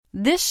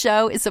This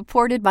show is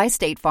supported by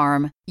State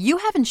Farm. You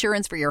have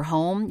insurance for your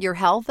home, your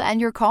health, and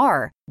your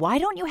car. Why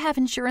don't you have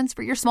insurance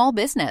for your small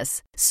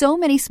business? So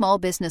many small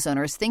business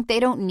owners think they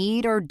don't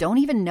need or don't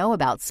even know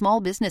about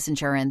small business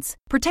insurance.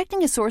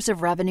 Protecting a source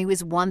of revenue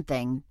is one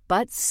thing,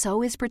 but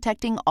so is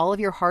protecting all of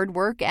your hard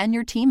work and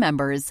your team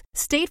members.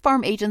 State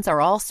Farm agents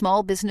are all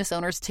small business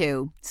owners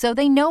too, so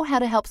they know how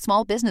to help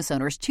small business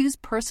owners choose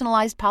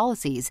personalized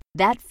policies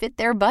that fit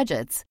their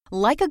budgets.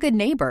 Like a good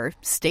neighbor,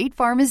 State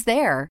Farm is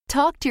there.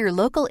 Talk to your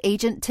local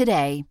agent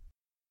today.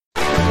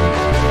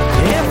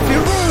 If your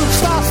roof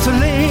starts to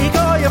leak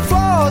or your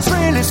floors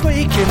really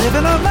squeak, you live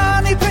in a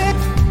money pit.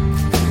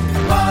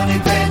 Money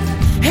pit.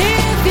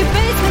 If your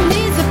basement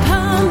needs a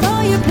pump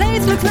or your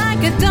place looks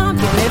like a dump,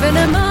 you live in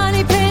a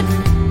money pit.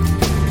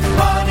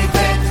 Money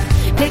pit.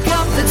 Pick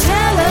up the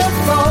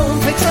telephone,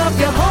 fix up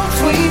your home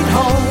sweet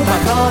home by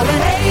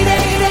calling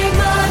 888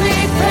 Money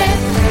Pit.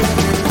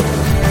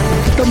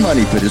 The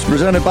Money Pit is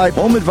presented by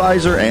Home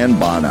Advisor and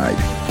Bonide.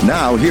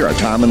 Now, here are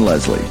Tom and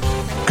Leslie.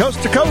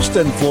 Coast to coast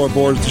and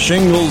floorboards to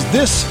shingles,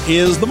 this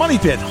is the Money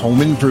Pit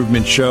Home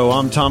Improvement Show.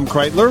 I'm Tom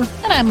Kreitler.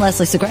 And I'm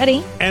Leslie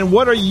Segretti. And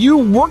what are you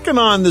working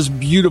on this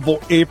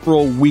beautiful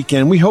April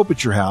weekend? We hope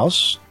it's your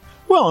house.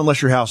 Well,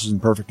 unless your house is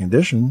in perfect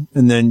condition,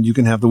 and then you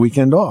can have the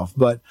weekend off.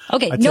 But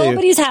okay,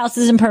 nobody's house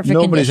is in perfect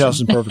condition. Nobody's house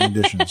is in perfect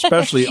condition,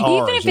 especially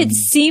ours. Even if it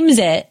seems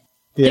it,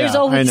 there's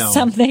always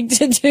something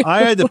to do.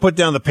 I had to put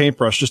down the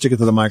paintbrush just to get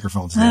to the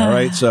microphones there,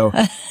 right? So,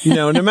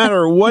 no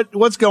matter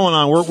what's going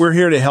on, we're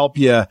here to help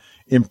you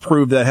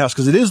improve that house,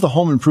 because it is the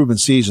home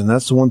improvement season.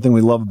 That's the one thing we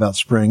love about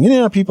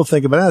spring. People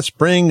think about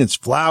spring, it's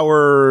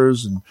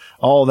flowers and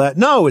all that.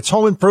 No, it's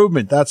home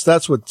improvement.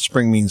 That's what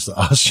spring means to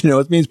us.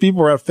 It means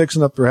people are out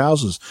fixing up their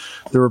houses.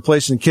 They're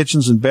replacing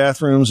kitchens and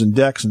bathrooms and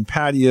decks and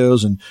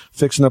patios and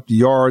fixing up the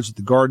yards,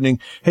 the gardening.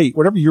 Hey,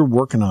 whatever you're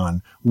working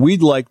on,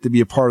 we'd like to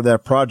be a part of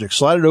that project.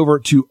 Slide it over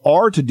to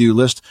our to-do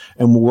list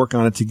and we'll work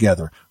on it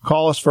together.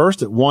 Call us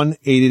first at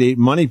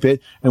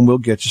 1-888-MONEY-PIT and we'll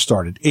get you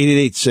started.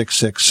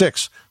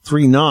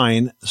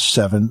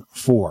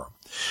 888-666-3974.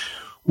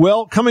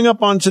 Well, coming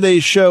up on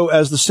today's show,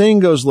 as the saying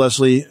goes,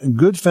 Leslie,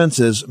 good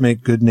fences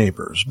make good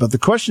neighbors. But the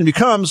question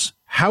becomes,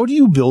 how do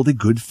you build a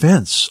good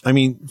fence? I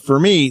mean, for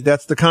me,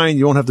 that's the kind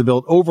you don't have to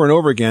build over and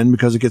over again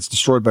because it gets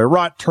destroyed by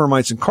rot,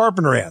 termites, and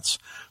carpenter ants.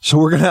 So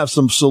we're going to have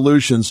some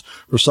solutions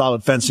for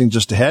solid fencing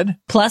just ahead.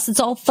 Plus, it's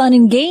all fun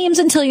and games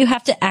until you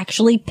have to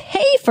actually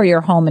pay for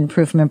your home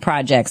improvement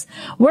projects.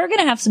 We're going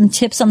to have some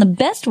tips on the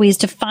best ways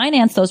to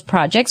finance those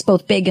projects,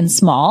 both big and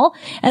small,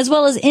 as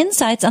well as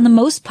insights on the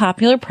most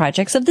popular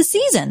projects of the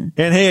season.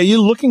 And hey, are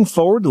you looking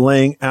forward to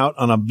laying out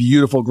on a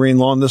beautiful green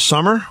lawn this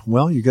summer?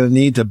 Well, you're going to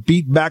need to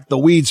beat back the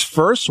weeds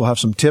first. We'll have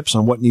some tips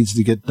on what needs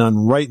to get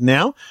done right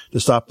now to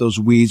stop those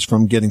weeds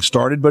from getting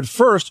started. But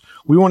first,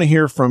 we want to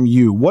hear from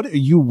you. What are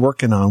you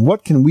working on?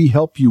 What can we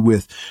help you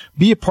with?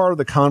 Be a part of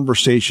the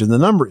conversation. The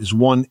number is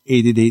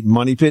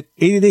 1-888-MONEY-PIT,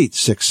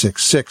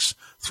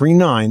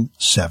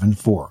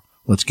 888-666-3974.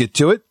 Let's get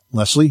to it.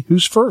 Leslie,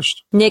 who's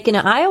first? Nick in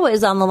Iowa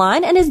is on the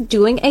line and is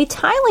doing a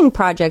tiling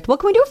project.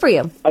 What can we do for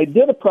you? I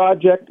did a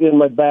project in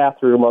my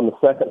bathroom on the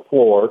second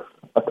floor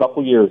a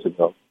couple years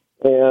ago,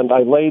 and I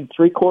laid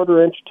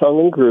 3/4-inch tongue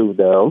and groove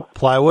down.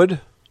 Plywood?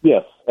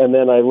 Yes, and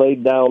then I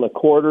laid down a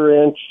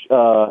 1/4-inch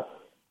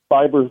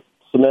fiber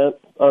cement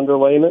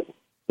underlayment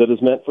that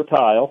is meant for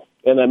tile,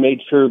 and I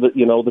made sure that,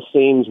 the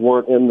seams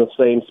weren't in the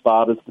same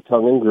spot as the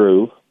tongue and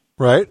groove.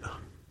 Right.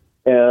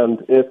 And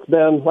it's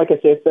been, like I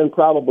say, it's been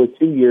probably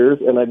 2 years,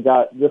 and I've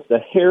got just a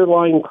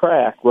hairline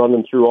crack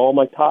running through all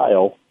my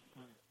tile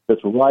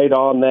that's right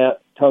on that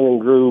tongue and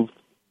groove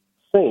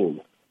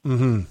seam.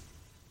 Mm-hmm.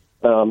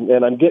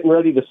 And I'm getting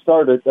ready to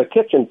start a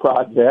kitchen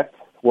project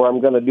where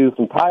I'm going to do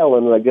some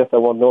tiling, and I guess I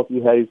want to know if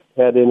you guys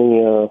had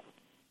any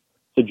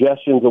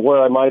suggestions of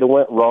where I might have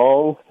went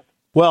wrong.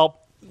 Well,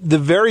 the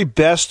very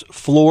best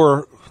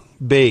floor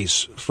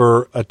base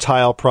for a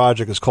tile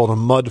project is called a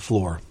mud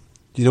floor.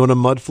 Do you know what a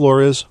mud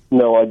floor is?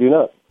 No, I do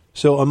not.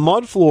 So a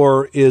mud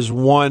floor is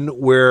one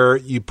where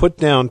you put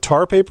down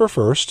tar paper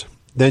first,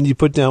 then you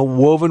put down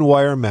woven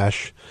wire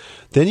mesh,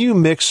 then you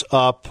mix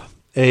up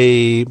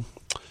a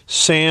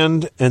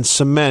sand and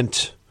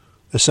cement,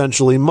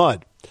 essentially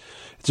mud.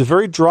 It's a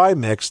very dry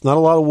mix, not a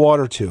lot of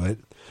water to it.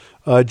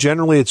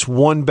 Generally, it's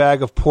 1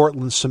 bag of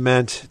Portland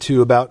cement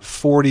to about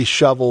 40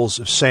 shovels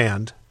of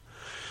sand.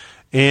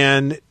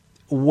 And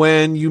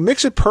when you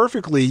mix it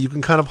perfectly, you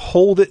can kind of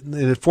hold it, and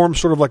it forms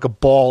sort of like a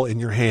ball in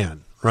your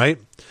hand, right?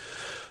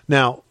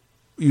 Now,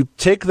 you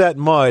take that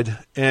mud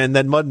and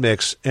that mud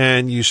mix,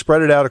 and you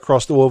spread it out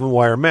across the woven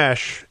wire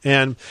mesh,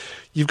 and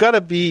you've got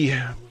to be,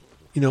 a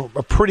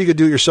pretty good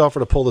do-it-yourselfer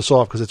to pull this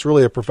off, because it's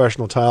really a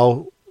professional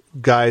tile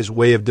guy's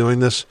way of doing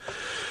this.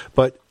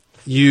 But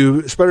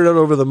you spread it out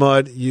over the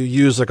mud. You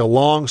use like a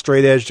long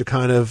straight edge to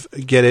kind of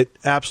get it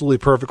absolutely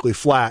perfectly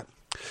flat.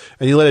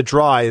 And you let it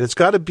dry. And it's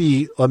got to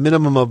be a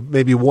minimum of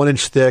maybe 1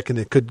 inch thick, and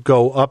it could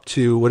go up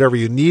to whatever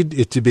you need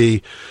it to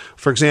be.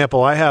 For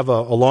example, I have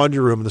a laundry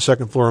room on the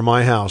second floor of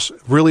my house,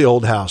 really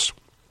old house.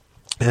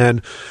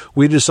 And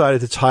we decided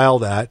to tile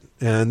that,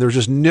 and there's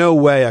just no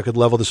way I could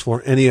level this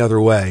floor any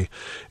other way.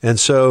 And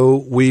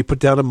so we put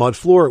down a mud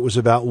floor. It was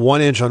about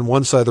 1 inch on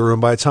one side of the room.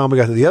 By the time we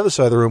got to the other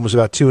side of the room, it was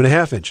about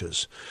 2.5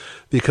 inches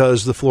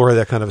because the floor had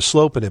that kind of a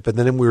slope in it. But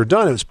then when we were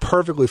done, it was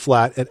perfectly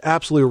flat and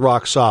absolutely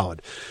rock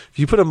solid. If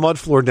you put a mud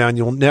floor down,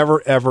 you'll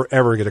never, ever,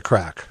 ever get a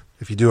crack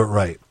if you do it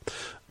right.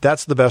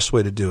 That's the best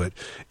way to do it.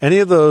 Any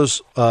of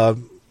those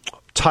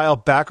tile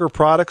backer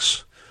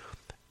products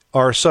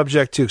are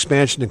subject to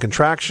expansion and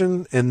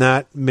contraction, and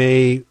that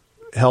may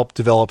help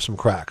develop some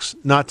cracks,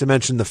 not to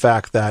mention the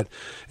fact that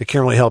it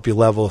can really help you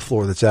level a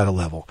floor that's at a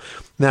level.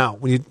 Now,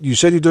 when you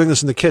said you're doing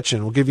this in the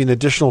kitchen, we'll give you an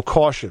additional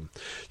caution.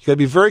 You got to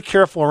be very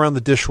careful around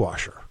the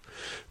dishwasher,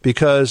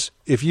 because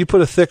if you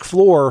put a thick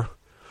floor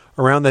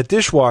around that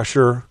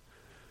dishwasher,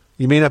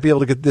 you may not be able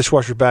to get the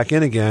dishwasher back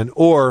in again,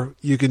 or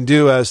you can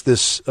do as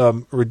this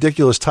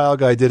ridiculous tile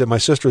guy did at my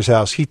sister's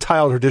house. He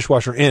tiled her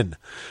dishwasher in.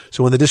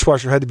 So when the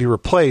dishwasher had to be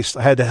replaced,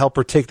 I had to help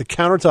her take the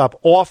countertop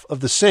off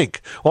of the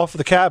sink, off of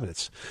the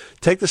cabinets.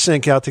 Take the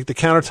sink out, take the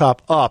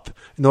countertop up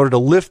in order to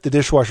lift the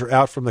dishwasher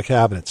out from the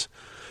cabinets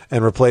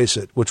and replace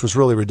it, which was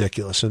really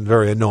ridiculous and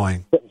very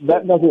annoying.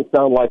 That doesn't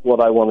sound like what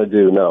I want to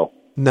do, no.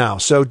 No,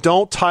 so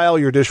don't tile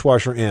your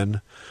dishwasher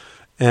in.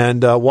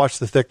 And watch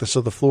the thickness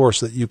of the floor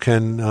so that you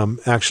can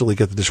actually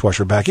get the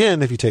dishwasher back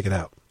in if you take it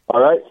out. All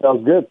right,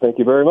 sounds good. Thank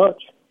you very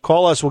much.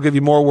 Call us. We'll give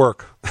you more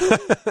work.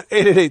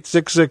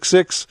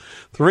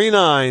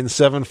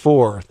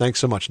 888-666-3974. Thanks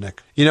so much,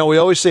 Nick. You know, we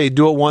always say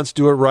do it once,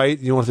 do it right.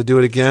 You don't have to do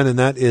it again, and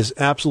that is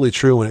absolutely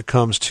true when it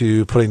comes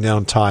to putting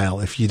down tile.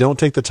 If you don't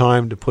take the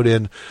time to put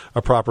in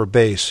a proper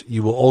base,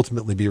 you will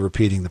ultimately be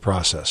repeating the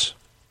process.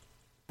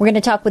 We're going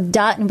to talk with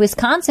Dot in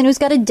Wisconsin, who's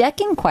got a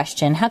decking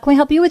question. How can we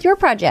help you with your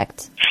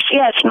project?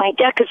 Yes, my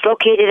deck is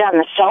located on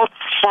the south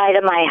side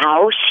of my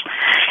house,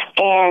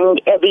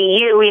 and every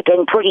year we've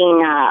been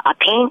putting a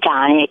paint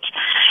on it,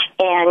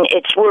 and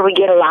it's where we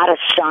get a lot of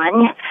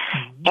sun,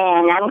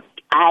 and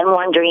I'm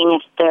wondering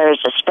if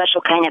there's a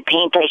special kind of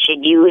paint I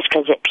should use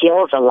because it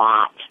peels a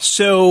lot.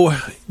 So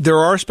there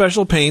are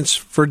special paints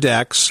for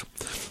decks,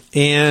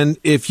 and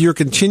if you're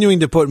continuing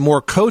to put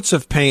more coats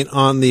of paint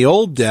on the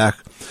old deck,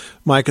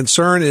 my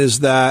concern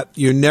is that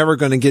you're never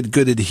going to get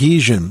good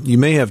adhesion. You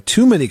may have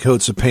too many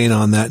coats of paint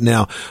on that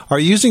now. Are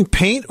you using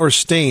paint or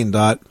stain,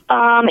 Dot?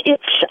 I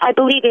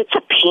believe it's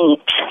a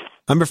paint.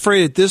 I'm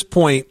afraid at this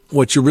point,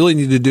 what you really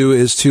need to do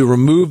is to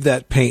remove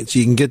that paint so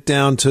you can get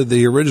down to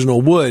the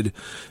original wood,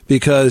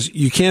 because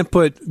you can't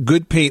put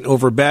good paint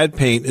over bad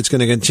paint. It's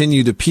going to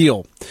continue to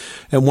peel.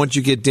 And once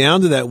you get down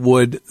to that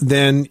wood,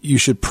 then you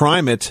should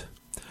prime it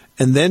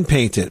and then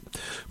paint it.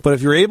 But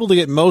if you're able to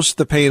get most of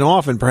the paint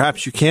off, and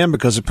perhaps you can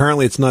because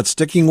apparently it's not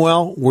sticking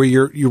well, where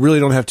you really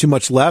don't have too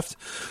much left,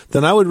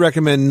 then I would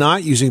recommend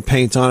not using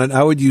paint on it.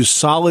 I would use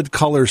solid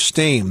color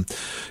stain.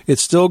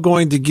 It's still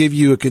going to give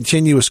you a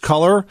continuous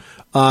color,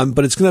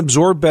 but it's going to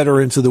absorb better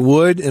into the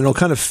wood, and it'll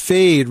kind of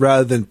fade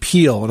rather than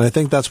peel, and I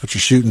think that's what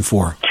you're shooting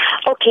for.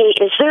 Okay,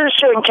 is there a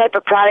certain type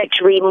of product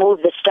to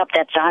remove the stuff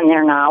that's on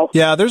there now?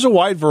 Yeah, there's a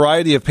wide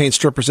variety of paint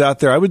strippers out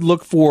there. I would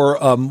look for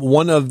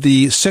one of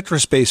the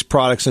citrus-based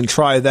products and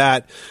try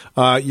that.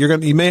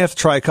 You may have to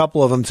try a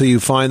couple of them until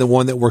you find the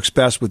one that works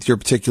best with your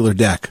particular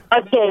deck.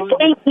 Okay,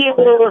 thank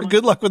you.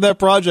 Good luck with that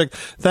project.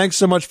 Thanks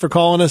so much for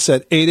calling us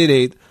at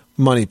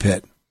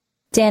 888-MONEY-PIT.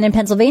 Dan in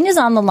Pennsylvania is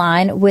on the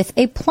line with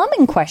a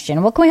plumbing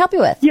question. What can we help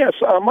you with? Yes,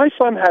 my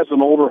son has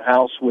an older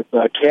house with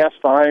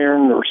cast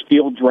iron or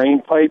steel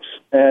drain pipes,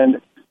 and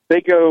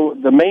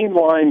the main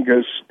line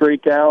goes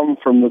straight down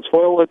from the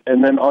toilet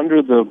and then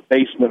under the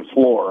basement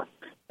floor.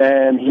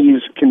 And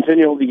he's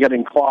continually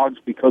getting clogs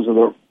because of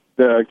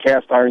the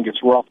cast iron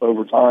gets rough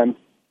over time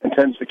and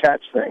tends to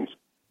catch things.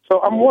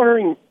 So I'm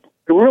wondering,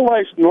 I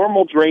realize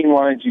normal drain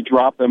lines, you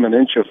drop them an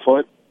inch a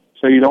foot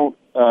so you don't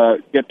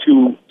get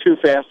too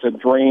fast to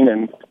drain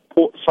and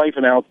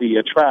siphon out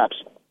the traps.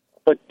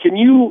 But can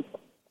you,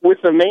 with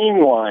the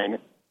main line,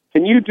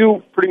 can you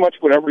do pretty much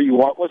whatever you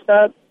want with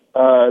that?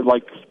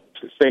 Like,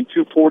 say,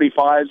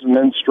 245s and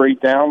then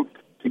straight down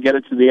to get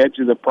it to the edge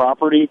of the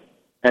property,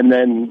 and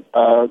then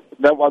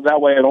that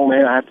way I don't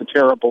have to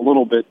tear up a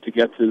little bit to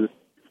get to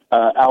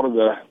out of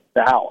the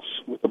house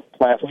with the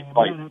plastic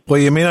pipe. Well,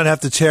 you may not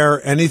have to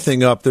tear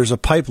anything up. There's a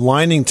pipe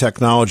lining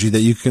technology that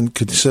you can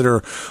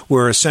consider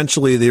where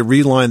essentially they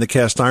reline the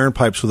cast iron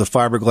pipes with a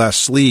fiberglass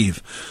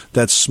sleeve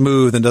that's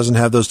smooth and doesn't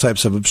have those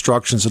types of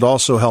obstructions. It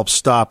also helps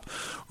stop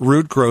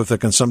root growth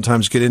that can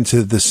sometimes get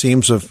into the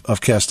seams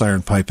of cast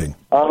iron piping.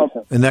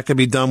 Okay. And that can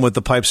be done with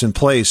the pipes in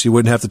place. You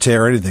wouldn't have to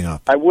tear anything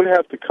up. I would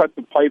have to cut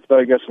the pipe,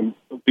 I guess,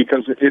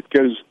 because it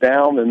goes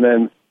down and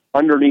then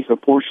underneath a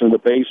portion of the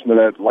basement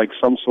at like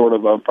some sort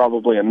of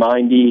probably a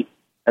 90,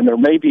 and there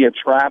may be a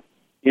trap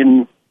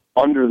in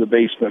under the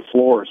basement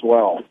floor as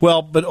well.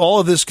 Well, but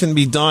all of this can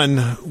be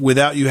done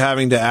without you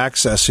having to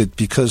access it,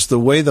 because the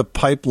way the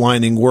pipe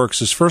lining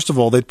works is, first of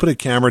all, they put a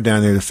camera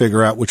down there to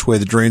figure out which way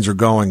the drains are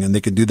going, and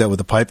they can do that with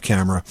a pipe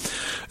camera.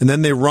 And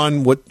then they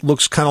run what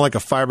looks kind of like a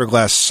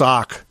fiberglass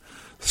sock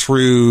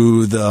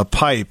through the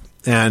pipe,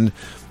 and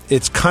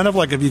It's kind of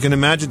like if you can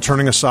imagine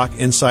turning a sock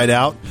inside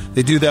out.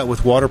 They do that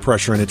with water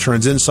pressure, and it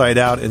turns inside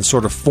out and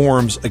sort of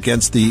forms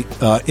against the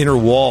inner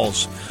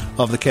walls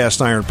of the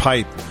cast iron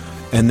pipe,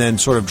 and then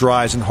sort of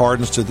dries and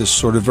hardens to this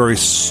sort of very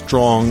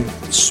strong,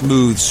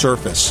 smooth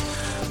surface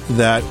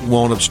that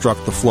won't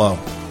obstruct the flow.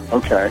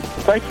 Okay.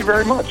 Thank you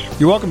very much.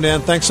 You're welcome,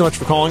 Dan. Thanks so much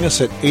for calling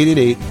us at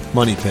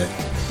 888-MONEY-PIT.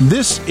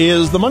 This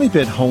is the Money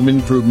Pit Home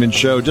Improvement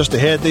Show. Just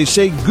ahead, they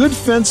say good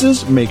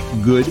fences make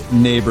good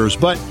neighbors,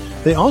 but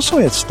they also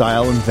add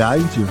style and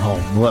value to your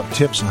home. We'll have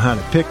tips on how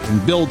to pick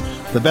and build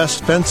the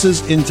best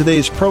fences in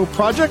today's Pro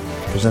Project,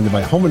 presented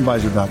by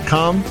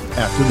HomeAdvisor.com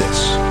after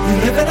this.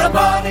 You live in a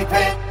money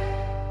pit.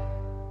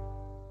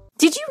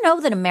 Did you know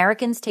that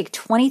Americans take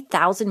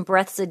 20,000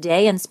 breaths a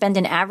day and spend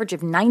an average of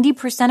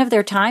 90% of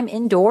their time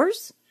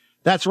indoors?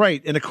 That's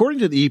right. And according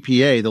to the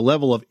EPA, the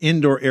level of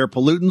indoor air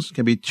pollutants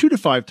can be 2 to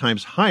 5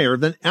 times higher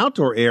than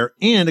outdoor air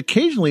and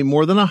occasionally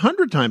more than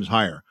 100 times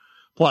higher.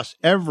 Plus,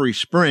 every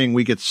spring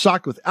we get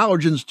socked with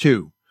allergens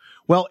too.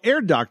 Well,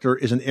 Air Doctor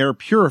is an air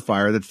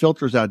purifier that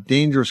filters out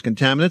dangerous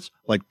contaminants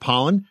like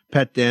pollen,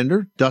 pet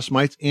dander, dust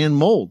mites, and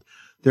mold.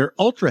 Their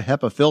Ultra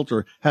HEPA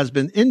filter has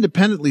been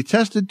independently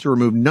tested to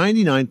remove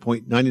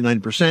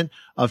 99.99%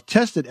 of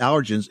tested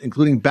allergens,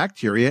 including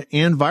bacteria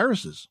and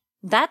viruses.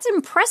 That's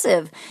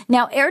impressive.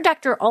 Now, Air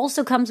Doctor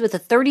also comes with a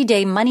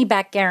 30-day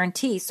money-back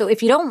guarantee, so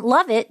if you don't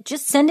love it,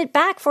 just send it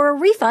back for a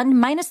refund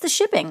minus the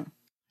shipping.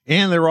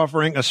 And they're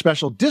offering a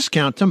special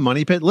discount to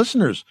Money Pit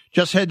listeners.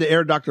 Just head to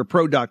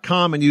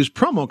airdoctorpro.com and use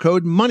promo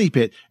code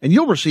MONEYPIT, and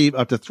you'll receive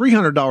up to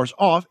 $300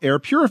 off air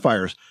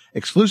purifiers.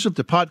 Exclusive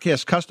to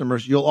podcast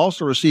customers, you'll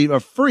also receive a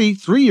free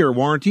 3-year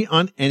warranty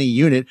on any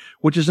unit,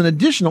 which is an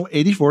additional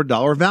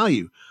 $84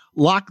 value.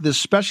 Lock this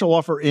special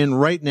offer in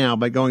right now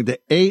by going to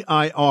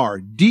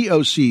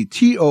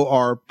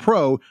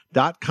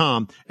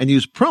airdoctorpro.com and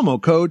use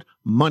promo code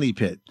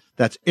MONEYPIT.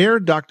 That's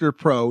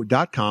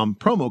airdoctorpro.com,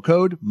 promo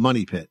code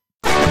MONEYPIT.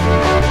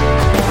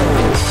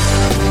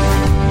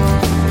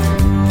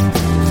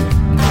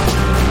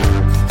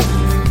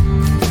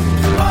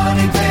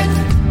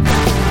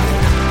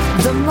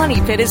 The Money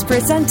Pit is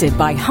presented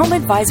by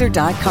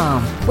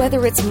HomeAdvisor.com.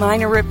 Whether it's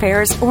minor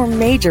repairs or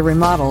major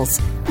remodels,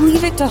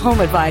 leave it to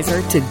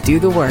HomeAdvisor to do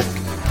the work.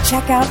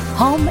 Check out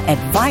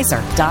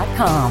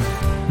HomeAdvisor.com.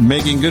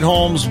 Making good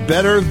homes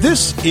better.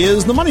 This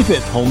is the Money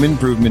Pit Home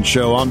Improvement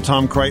Show. I'm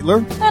Tom Kreitler.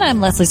 And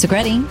I'm Leslie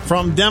Segretti.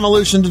 From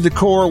demolition to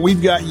decor,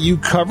 we've got you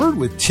covered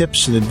with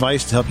tips and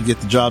advice to help you get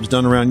the jobs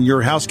done around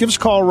your house. Give us a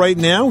call right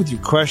now with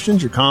your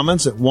questions, your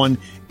comments at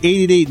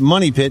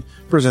 1-888-MONEY-PIT,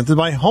 presented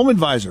by Home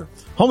Advisor.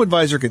 Home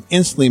Advisor can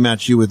instantly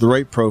match you with the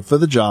right pro for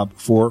the job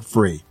for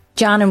free.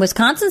 John in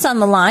Wisconsin's on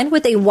the line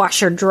with a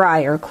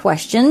washer-dryer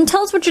question.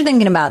 Tell us what you're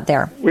thinking about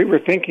there. We were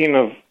thinking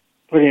of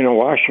putting a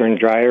washer and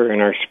dryer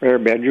in our spare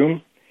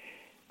bedroom,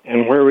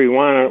 and where we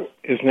want it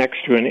is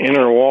next to an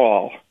inner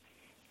wall.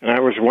 And I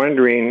was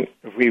wondering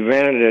if we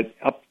vented it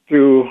up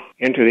through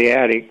into the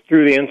attic,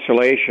 through the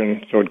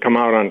insulation, so it'd come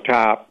out on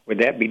top, would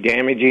that be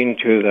damaging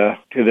to the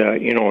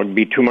would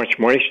be too much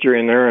moisture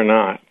in there or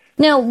not?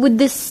 Now, would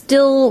this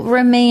still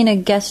remain a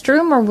guest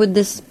room, or would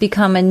this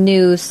become a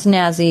new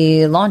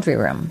snazzy laundry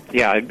room?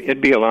 Yeah,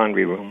 it'd be a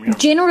laundry room. Yeah.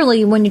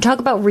 Generally, when you talk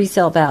about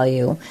resale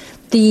value,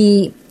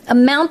 the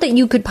amount that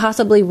you could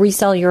possibly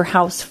resell your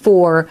house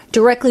for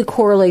directly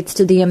correlates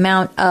to the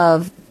amount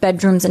of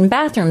bedrooms and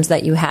bathrooms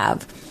that you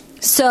have.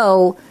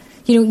 So,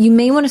 you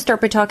may want to start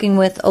by talking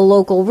with a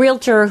local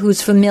realtor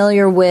who's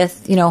familiar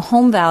with,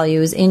 home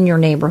values in your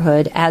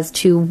neighborhood as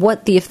to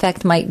what the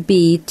effect might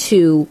be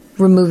to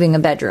removing a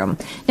bedroom.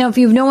 Now, if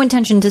you have no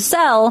intention to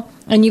sell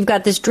and you've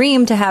got this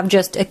dream to have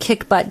just a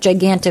kick-butt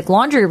gigantic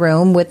laundry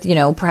room with,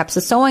 perhaps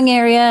a sewing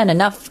area and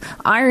enough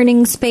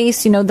ironing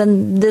space,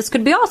 then this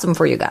could be awesome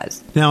for you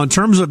guys. Now, in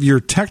terms of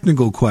your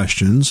technical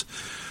questions,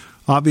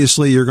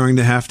 obviously you're going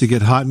to have to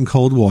get hot and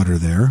cold water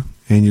there.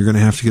 And you're going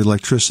to have to get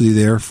electricity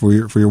there for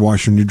your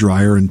washer and your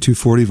dryer, and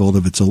 240 volt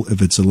if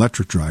it's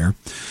electric dryer.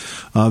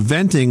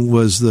 Venting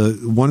was the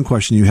one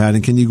question you had,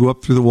 and can you go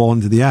up through the wall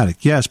into the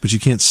attic? Yes, but you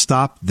can't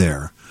stop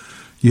there.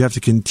 You have to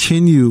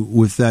continue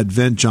with that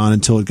vent, John,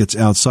 until it gets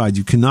outside.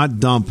 You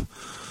cannot dump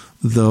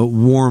the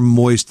warm,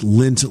 moist,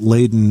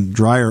 lint-laden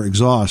dryer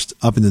exhaust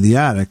up into the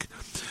attic.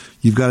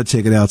 You've got to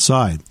take it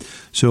outside.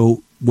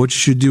 So what you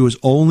should do is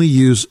only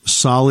use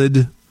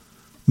solid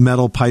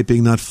metal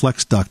piping, not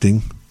flex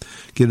ducting.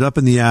 Get it up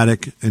in the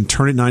attic and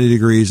turn it 90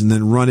 degrees and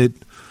then run it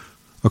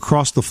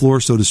across the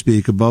floor, so to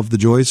speak, above the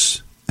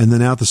joists and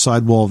then out the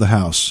side wall of the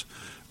house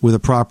with a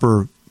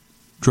proper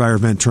dryer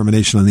vent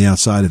termination on the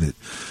outside of it.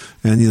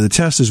 And the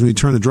test is when you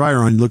turn the dryer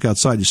on, you look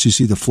outside, you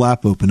see the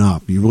flap open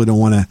up. You really don't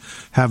want to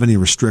have any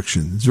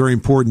restriction. It's very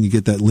important you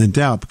get that lint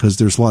out because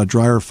there's a lot of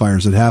dryer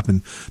fires that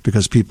happen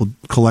because people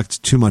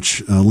collect too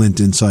much lint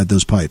inside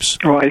those pipes.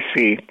 Oh, I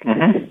see.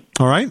 Mm-hmm.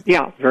 All right?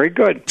 Yeah, very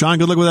good. John,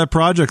 good luck with that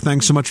project.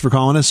 Thanks so much for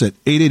calling us at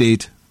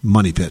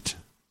 888-MONEY-PIT.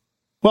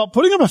 Well,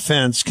 putting up a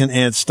fence can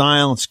add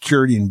style and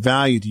security and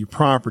value to your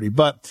property,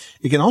 but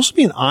it can also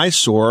be an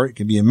eyesore. It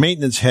can be a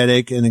maintenance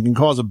headache, and it can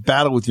cause a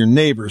battle with your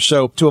neighbors.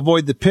 So to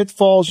avoid the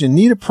pitfalls, you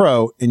need a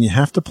pro, and you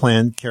have to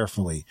plan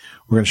carefully.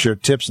 We're going to share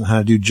tips on how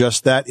to do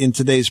just that in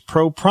today's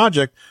Pro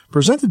Project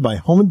presented by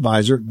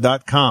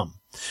HomeAdvisor.com.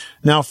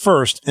 Now,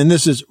 first, and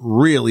this is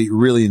really,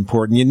 really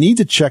important, you need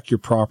to check your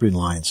property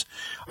lines.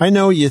 I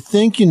know you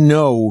think you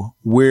know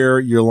where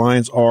your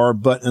lines are,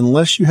 but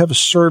unless you have a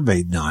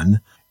survey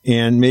done,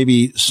 and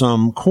maybe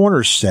some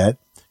corners set,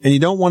 and you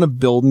don't want to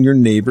build in your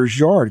neighbor's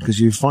yard because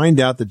you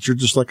find out that you're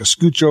just like a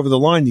scooch over the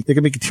line. They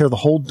can make you tear the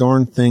whole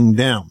darn thing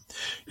down.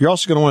 You're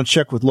also going to want to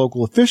check with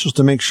local officials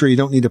to make sure you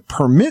don't need a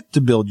permit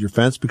to build your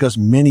fence because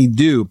many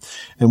do.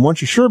 And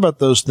once you're sure about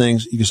those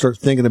things, you can start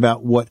thinking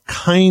about what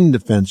kind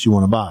of fence you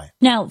want to buy.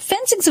 Now,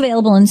 fencing's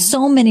available in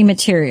so many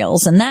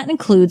materials, and that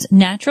includes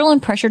natural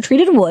and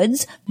pressure-treated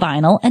woods,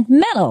 vinyl, and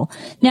metal.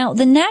 Now,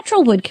 the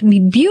natural wood can be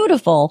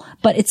beautiful,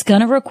 but it's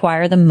going to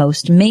require the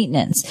most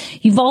maintenance.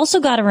 You've also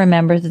got to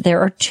remember that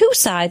there are two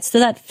sides to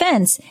that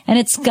fence, and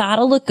it's got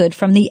to look good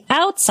from the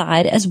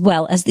outside as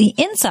well as the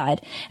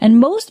inside. And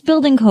most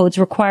building codes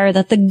require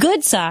that the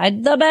good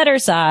side, the better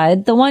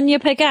side, the one you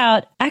pick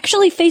out,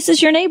 actually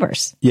faces your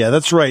neighbors. Yeah,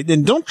 that's right.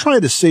 And don't try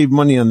to save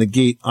money on the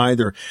gate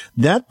either.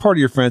 That part of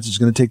your fence is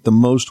going to take the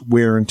most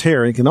wear and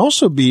tear. It can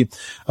also be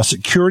a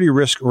security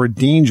risk or a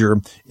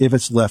danger if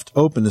it's left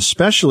open,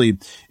 especially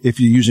if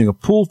you're using a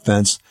pool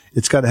fence.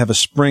 It's got to have a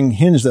spring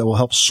hinge that will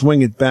help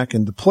swing it back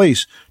into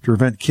place to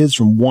prevent kids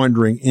from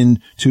wandering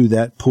into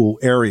that pool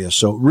area.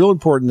 So real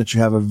important that you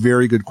have a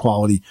very good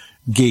quality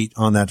gate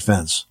on that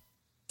fence.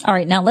 All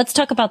right, now let's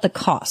talk about the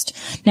cost.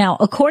 Now,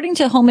 according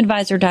to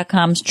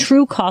HomeAdvisor.com's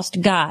True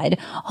Cost Guide,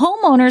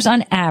 homeowners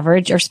on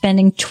average are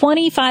spending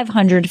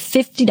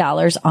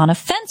 $2,550 on a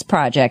fence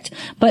project,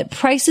 but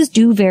prices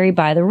do vary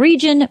by the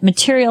region,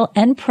 material,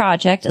 and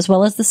project, as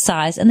well as the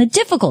size and the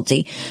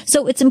difficulty.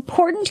 So it's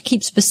important to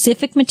keep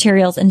specific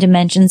materials and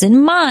dimensions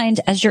in mind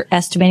as you're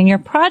estimating your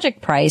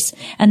project price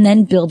and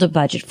then build a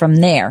budget from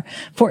there.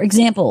 For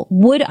example,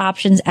 wood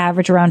options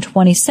average around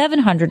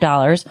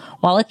 $2,700,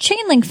 while a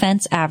chain link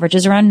fence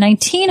averages around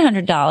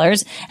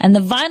 $1,900, and the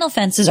vinyl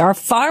fences are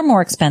far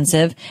more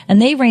expensive,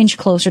 and they range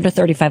closer to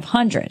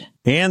 $3,500.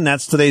 And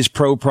that's today's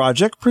Pro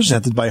Project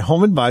presented by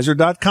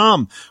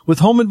HomeAdvisor.com. With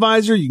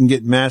HomeAdvisor, you can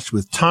get matched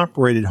with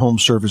top-rated home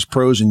service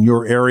pros in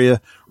your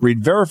area,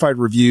 read verified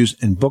reviews,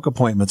 and book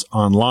appointments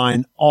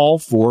online, all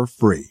for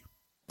free.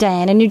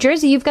 Diane in New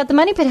Jersey, you've got the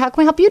Money Pit. How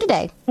can we help you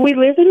today? We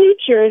live in New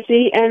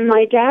Jersey, and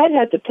my dad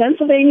had the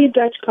Pennsylvania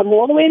Dutch come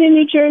all the way to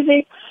New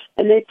Jersey,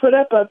 and they put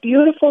up a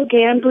beautiful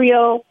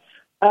gambrel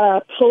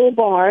pole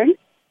barn.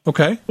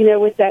 Okay. You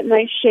know, with that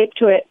nice shape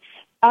to it.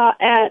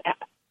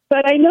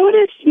 But I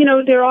noticed, you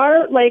know, there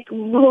are like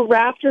little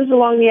rafters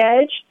along the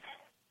edge,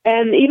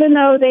 and even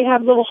though they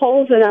have little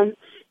holes in them,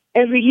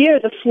 every year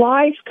the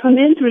flies come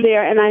in through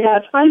there, and I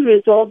have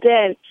hundreds all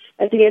dead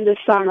at the end of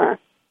summer.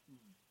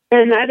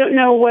 And I don't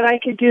know what I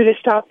could do to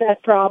stop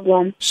that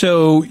problem.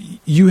 So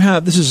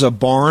this is a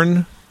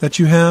barn that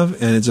you have,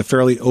 and it's a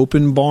fairly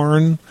open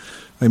barn.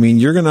 I mean,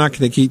 you're not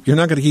going to keep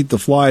the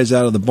flies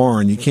out of the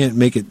barn. You can't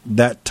make it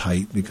that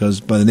tight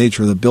because by the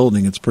nature of the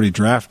building, it's pretty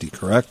drafty,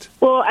 correct?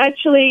 Well,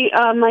 actually,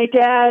 my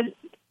dad,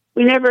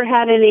 we never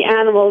had any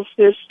animals.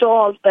 There's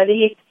stalls, but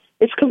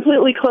it's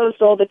completely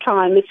closed all the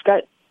time. It's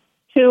got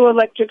 2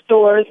 electric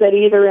doors at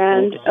either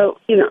end,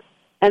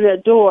 and a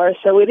door,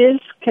 so it is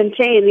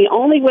contained. The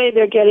only way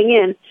they're getting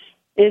in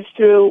is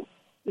through,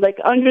 like,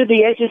 under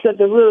the edges of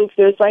the roof.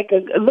 There's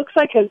it looks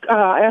like I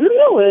don't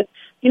know,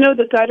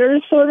 the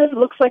gutters sort of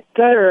looks like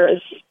gutter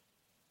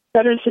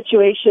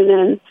situation,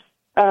 and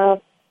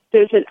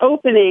there's an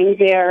opening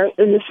there,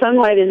 and the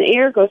sunlight and the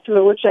air goes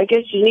through it, which I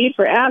guess you need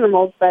for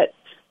animals, but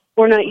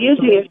we're not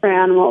using it for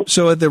animals.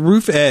 So at the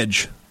roof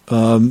edge,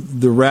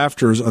 the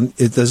rafters,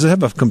 does it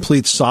have a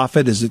complete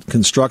soffit? Is it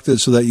constructed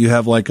so that you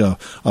have like a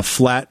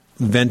flat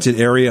vented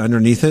area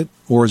underneath it,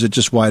 or is it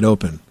just wide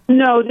open?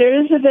 No,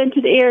 there is a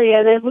vented area,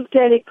 and I looked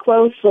at it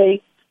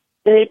closely.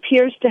 And it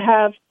appears to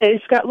have,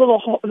 it's got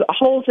little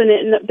holes in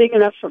it and big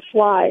enough for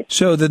flies.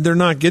 So that they're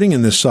not getting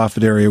in this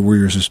soffit area where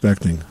you're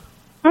suspecting?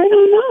 I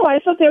don't know. I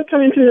thought they were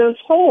coming through those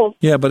holes.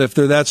 Yeah, but if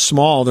they're that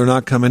small, they're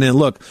not coming in.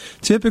 Look,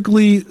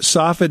 typically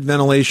soffit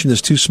ventilation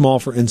is too small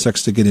for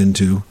insects to get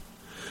into.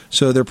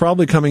 So they're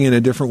probably coming in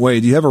a different way.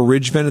 Do you have a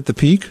ridge vent at the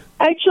peak?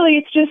 Actually,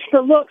 it's just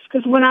for looks,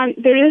 because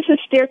there is a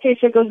staircase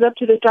that goes up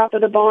to the top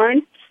of the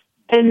barn,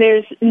 and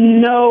there's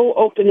no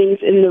openings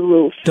in the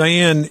roof.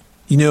 Diane,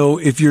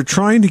 if you're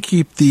trying to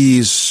keep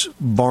these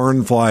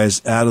barn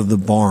flies out of the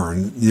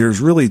barn, there's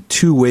really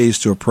 2 ways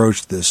to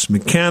approach this.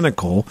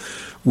 Mechanical,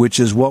 which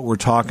is what we're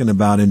talking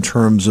about in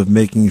terms of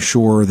making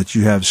sure that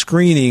you have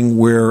screening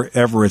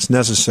wherever it's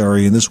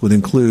necessary, and this would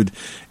include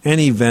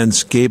any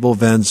vents, gable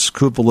vents,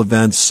 cupola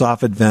vents,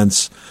 soffit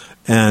vents,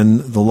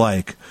 and the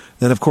like.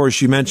 Then, of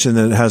course, you mentioned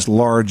that it has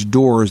large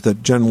doors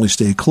that generally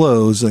stay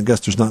closed. I guess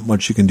there's not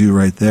much you can do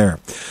right there.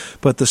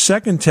 But the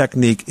second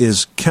technique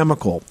is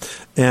chemical.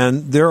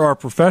 And there are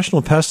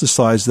professional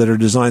pesticides that are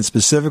designed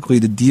specifically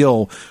to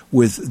deal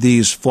with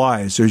these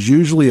flies. There's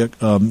usually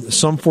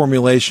some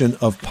formulation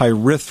of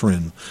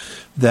pyrethrin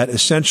that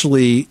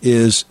essentially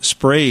is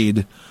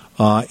sprayed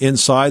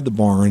inside the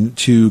barn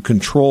to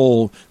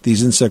control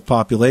these insect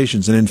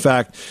populations. And in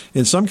fact,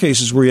 in some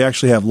cases where you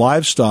actually have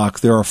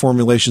livestock, there are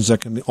formulations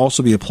that can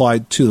also be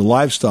applied to the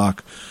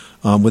livestock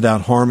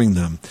without harming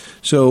them.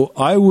 So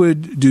I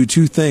would do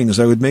two things.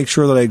 I would make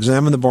sure that I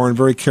examine the barn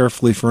very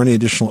carefully for any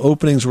additional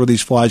openings where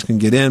these flies can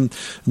get in,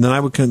 and then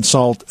I would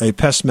consult a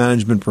pest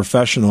management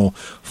professional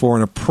for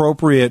an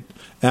appropriate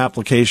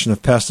application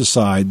of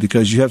pesticide,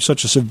 because you have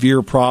such a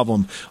severe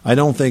problem. I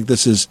don't think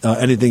this is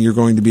anything you're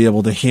going to be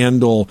able to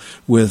handle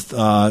with,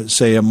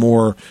 say, a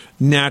more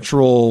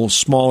natural,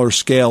 smaller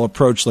scale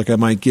approach like I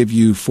might give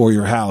you for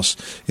your house.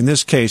 In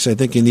this case, I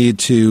think you need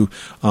to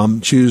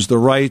choose the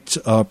right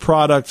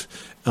product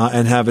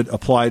and have it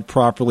applied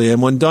properly.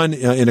 And when done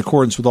in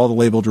accordance with all the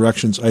label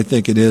directions, I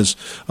think it is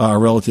a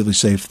relatively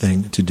safe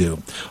thing to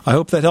do. I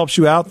hope that helps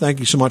you out. Thank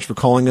you so much for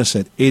calling us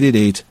at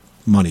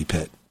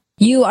 888-MONEY-PIT.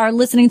 You are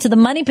listening to The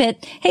Money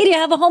Pit. Hey, do you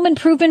have a home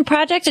improvement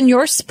project on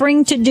your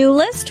spring to-do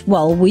list?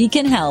 Well, we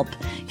can help.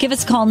 Give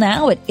us a call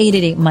now at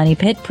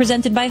 888-MONEY-PIT,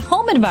 presented by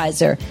Home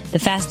Advisor, the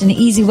fast and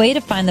easy way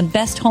to find the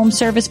best home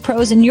service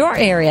pros in your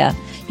area.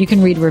 You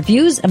can read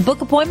reviews and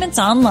book appointments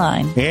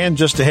online. And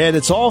just ahead,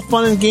 it's all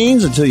fun and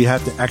games until you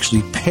have to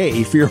actually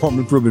pay for your home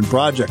improvement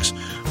projects.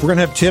 We're going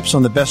to have tips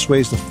on the best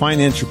ways to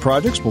finance your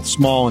projects, both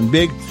small and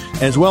big,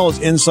 as well as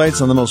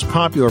insights on the most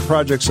popular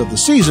projects of the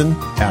season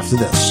after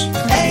this.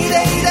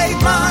 888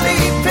 Money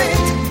Pit.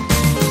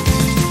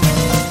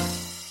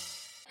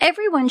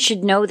 Everyone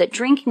should know that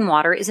drinking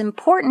water is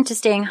important to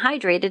staying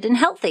hydrated and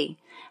healthy.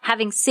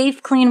 Having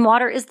safe, clean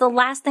water is the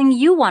last thing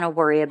you want to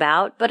worry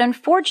about, but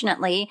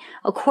unfortunately,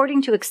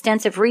 according to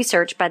extensive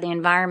research by the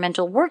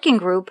Environmental Working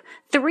Group,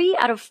 3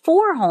 out of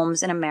 4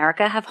 homes in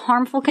America have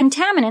harmful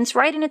contaminants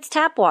right in its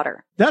tap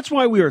water. That's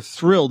why we are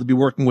thrilled to be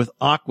working with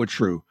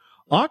AquaTrue.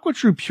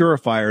 AquaTrue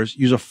purifiers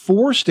use a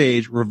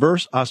 4-stage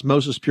reverse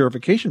osmosis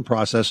purification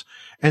process,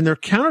 and their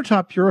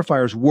countertop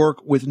purifiers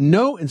work with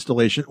no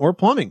installation or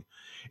plumbing.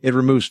 It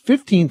removes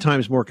 15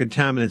 times more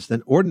contaminants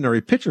than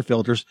ordinary pitcher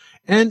filters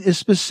and is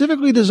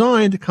specifically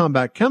designed to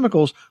combat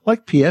chemicals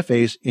like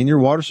PFAS in your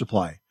water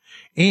supply.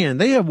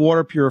 And they have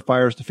water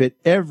purifiers to fit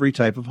every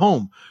type of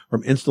home,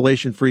 from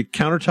installation-free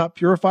countertop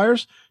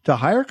purifiers to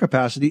higher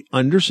capacity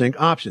under-sink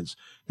options.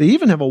 They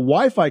even have a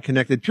Wi-Fi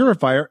connected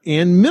purifier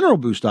and mineral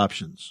boost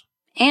options.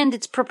 And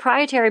its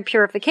proprietary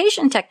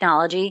purification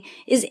technology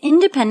is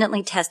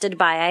independently tested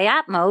by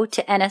IAPMO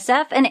to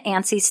NSF and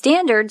ANSI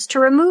standards to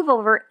remove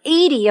over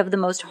 80 of the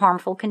most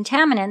harmful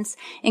contaminants,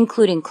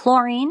 including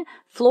chlorine,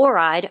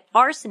 fluoride,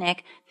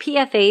 arsenic,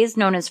 PFAS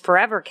known as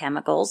forever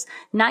chemicals,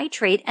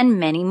 nitrate, and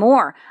many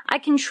more. I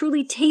can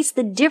truly taste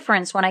the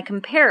difference when I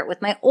compare it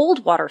with my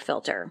old water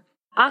filter.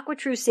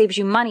 AquaTrue saves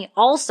you money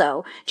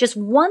also. Just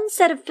one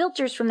set of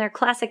filters from their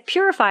classic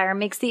purifier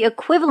makes the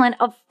equivalent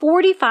of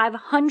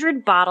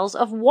 4,500 bottles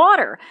of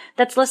water.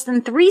 That's less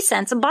than 3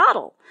 cents a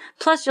bottle.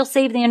 Plus, you'll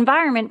save the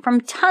environment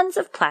from tons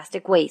of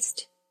plastic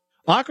waste.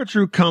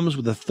 AquaTrue comes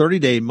with a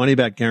 30-day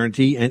money-back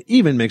guarantee and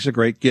even makes a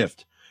great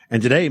gift.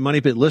 And today, Money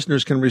Pit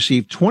listeners can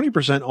receive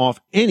 20% off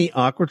any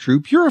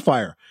AquaTrue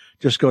purifier.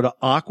 Just go to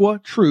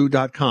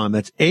aquatrue.com.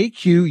 That's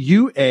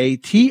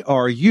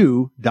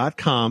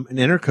AQUATRU.com and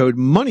enter code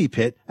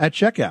MONEYPIT at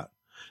checkout.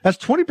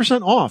 That's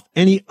 20% off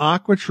any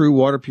AquaTrue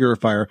water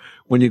purifier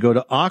when you go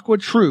to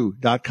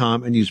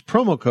aquatrue.com and use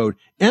promo code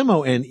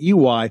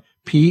MONEYPIT.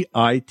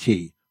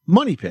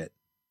 Money Pit.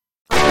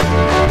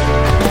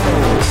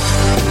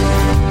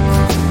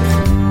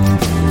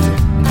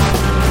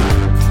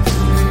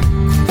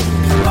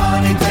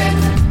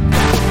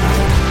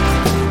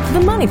 The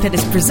Money Pit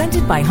is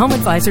presented by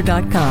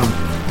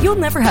HomeAdvisor.com. You'll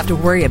never have to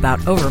worry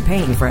about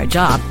overpaying for a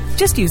job.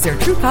 Just use their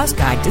True Cost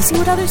Guide to see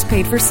what others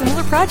paid for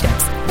similar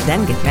projects.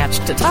 Then get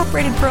matched to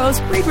top-rated pros,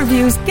 read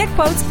reviews, get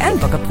quotes, and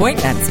book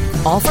appointments.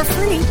 All for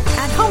free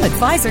at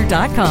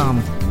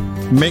HomeAdvisor.com.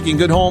 Making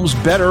good homes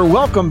better.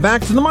 Welcome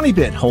back to the Money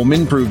Pit Home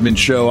Improvement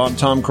Show. I'm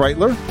Tom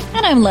Kreitler.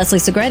 And I'm Leslie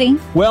Segretti.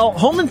 Well,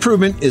 home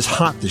improvement is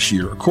hot this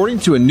year. According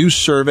to a new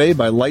survey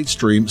by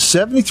Lightstream,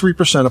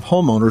 73% of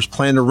homeowners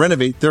plan to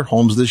renovate their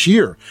homes this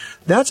year.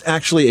 That's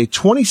actually a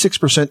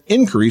 26%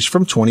 increase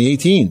from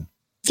 2018.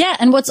 Yeah,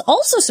 and what's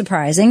also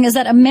surprising is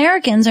that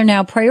Americans are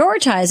now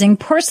prioritizing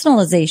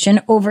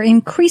personalization over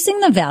increasing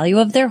the value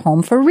of their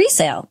home for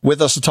resale.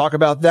 With us to talk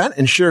about that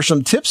and share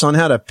some tips on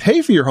how to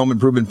pay for your home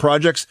improvement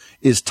projects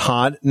is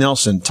Todd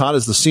Nelson. Todd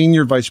is the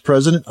Senior Vice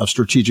President of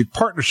Strategic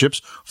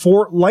Partnerships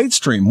for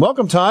Lightstream.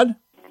 Welcome, Todd.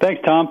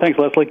 Thanks, Tom. Thanks,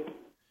 Leslie.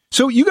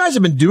 So you guys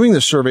have been doing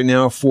this survey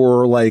now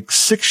for like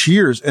 6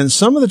 years, and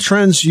some of the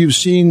trends you've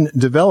seen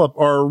develop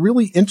are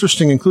really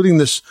interesting, including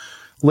this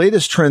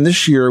latest trend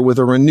this year with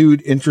a renewed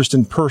interest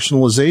in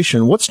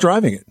personalization. What's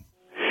driving it?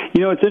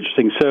 It's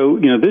interesting. So,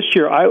 this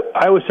year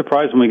I was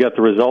surprised when we got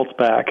the results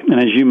back. And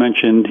as you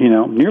mentioned,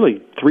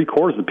 nearly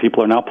 3/4 of the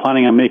people are now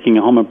planning on making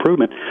a home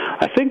improvement.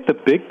 I think the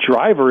big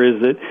driver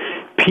is that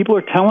people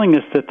are telling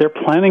us that they're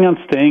planning on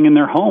staying in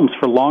their homes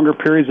for longer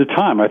periods of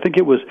time. I think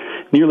it was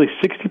nearly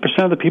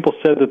 60% of the people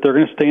said that they're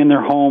going to stay in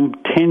their home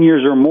 10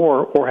 years or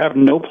more or have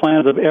no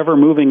plans of ever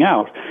moving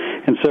out.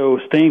 And so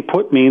staying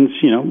put means,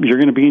 you're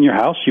going to be in your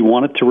house. You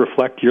want it to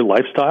reflect your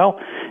lifestyle.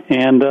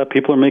 And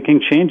people are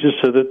making changes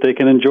so that they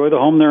can enjoy the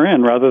home they're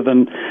in rather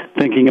than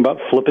thinking about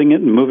flipping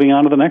it and moving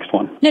on to the next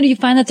one. Now, do you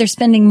find that they're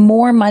spending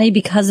more money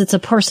because it's a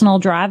personal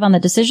drive on the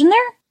decision there?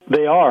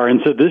 They are.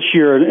 And so this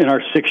year, in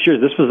our 6 years,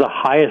 this was the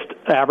highest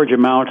average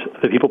amount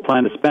that people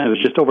plan to spend. It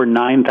was just over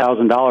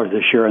 $9,000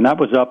 this year, and that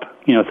was up,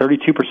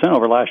 32%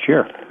 over last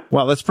year.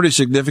 Wow, that's pretty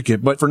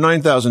significant. But for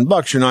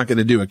 $9,000, you're not going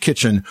to do a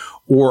kitchen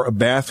or a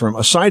bathroom.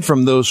 Aside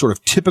from those sort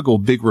of typical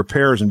big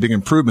repairs and big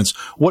improvements,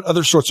 what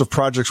other sorts of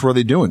projects were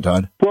they doing,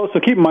 Todd? Well, so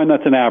keep in mind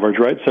that's an average,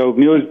 right? So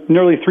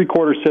nearly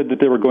 3/4 said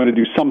that they were going to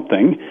do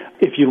something.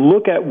 If you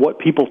look at what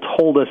people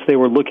told us they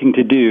were looking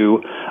to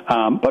do,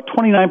 about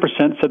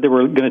 29% said they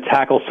were going to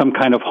tackle some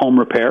kind of home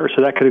repair.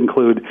 So that could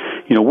include,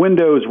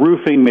 windows,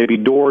 roofing, maybe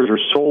doors or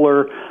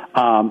solar.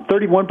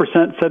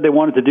 31% said they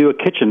wanted to do a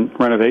kitchen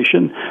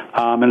renovation,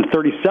 and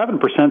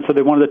 37% said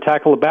they wanted to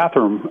tackle a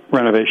bathroom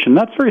renovation.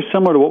 That's very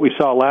similar to what we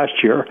saw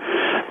last year.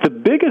 The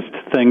biggest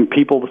thing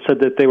people said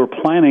that they were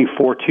planning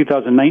for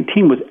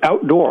 2019 was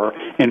outdoor,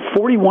 and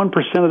 41%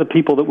 of the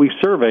people that we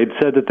surveyed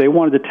said that they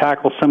wanted to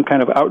tackle some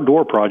kind of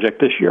outdoor project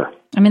this year.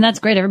 I mean, that's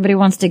great. Everybody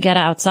wants to get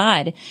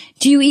outside.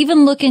 Do you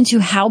even look into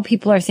how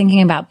people are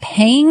thinking about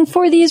paying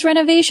for these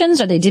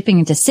renovations? Are they dipping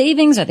into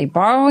savings? Are they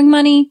borrowing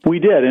money? We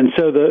did. And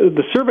so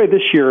the survey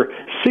this year,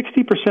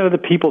 60% of the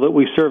people that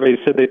we surveyed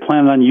said they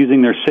planned on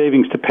using their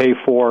savings to pay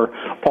for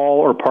all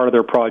or part of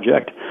their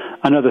project.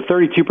 Another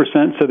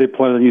 32% said they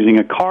planned on using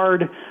a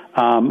card.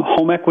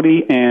 Home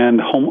equity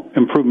and home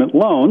improvement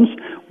loans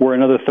were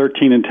another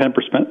 13% and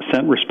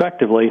 10%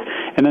 respectively.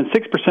 And then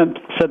 6%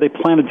 said they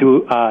planned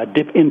to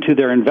dip into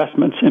their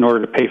investments in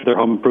order to pay for their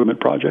home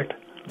improvement project.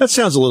 That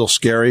sounds a little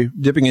scary,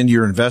 dipping into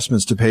your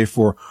investments to pay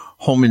for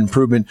home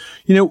improvement.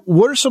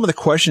 What are some of the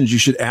questions you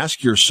should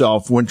ask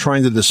yourself when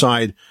trying to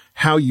decide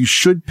how you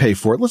should pay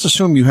for it? Let's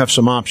assume you have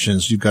some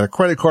options. You've got a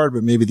credit card,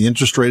 but maybe the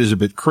interest rate is a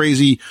bit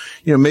crazy.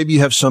 Maybe you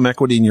have some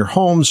equity in your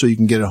home, so you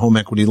can get a home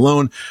equity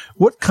loan.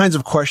 What kinds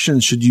of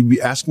questions should you be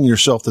asking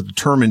yourself to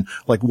determine,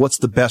 what's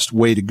the best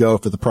way to go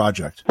for the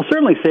project? Well,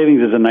 certainly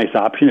savings is a nice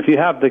option. If you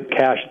have the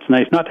cash, it's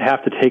nice not to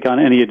have to take on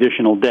any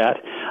additional debt.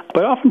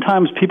 But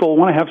oftentimes people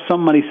want to have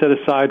some money set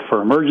aside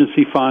for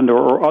emergency fund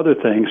or other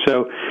things.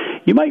 So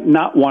you might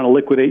not want to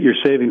liquidate your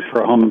savings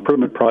for a home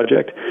improvement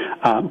project.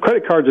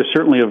 Credit cards are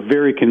certainly a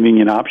very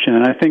convenient option,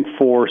 and I think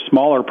for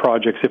smaller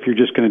projects, if you're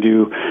just going to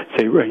do,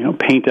 say,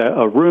 paint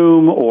a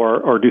room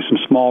or do some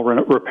small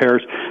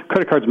repairs,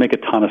 credit cards make a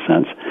ton of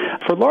sense.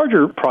 For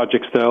larger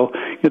projects, though,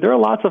 there are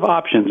lots of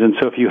options, and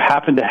so if you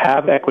happen to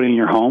have equity in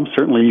your home,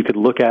 certainly you could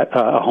look at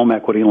a home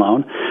equity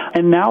loan.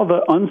 And now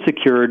the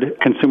unsecured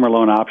consumer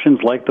loan options,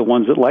 like the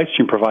ones that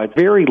LightStream provides,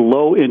 very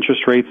low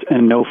interest rates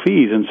and no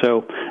fees, and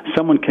so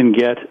someone can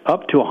get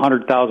up to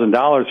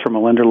 $100,000 from a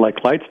lender like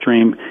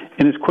LightStream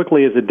in as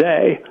quickly as a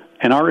day.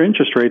 And our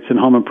interest rates in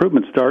home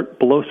improvement start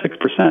below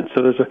 6%.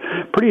 So there's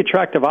a pretty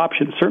attractive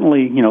option,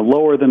 certainly,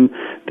 lower than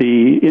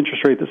the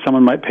interest rate that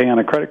someone might pay on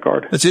a credit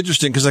card. That's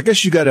interesting, because I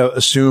guess you got to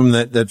assume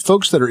that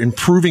folks that are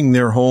improving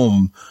their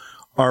home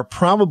are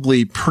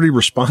probably pretty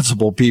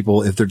responsible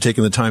people if they're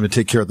taking the time to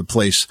take care of the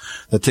place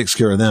that takes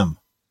care of them.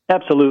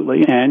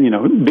 Absolutely.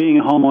 And, being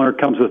a homeowner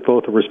comes with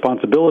both a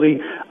responsibility,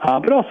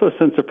 but also a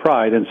sense of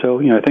pride. And so,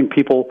 I think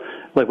people,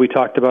 like we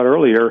talked about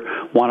earlier,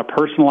 want to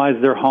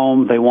personalize their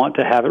home. They want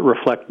to have it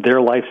reflect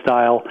their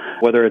lifestyle,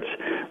 whether it's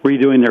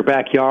redoing their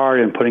backyard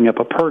and putting up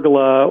a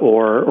pergola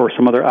or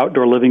some other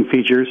outdoor living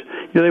features.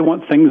 They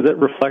want things that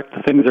reflect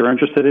the things they're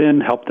interested in,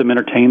 help them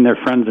entertain their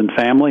friends and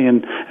family,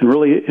 and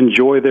really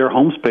enjoy their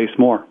home space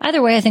more.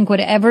 Either way, I think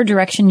whatever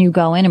direction you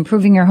go in,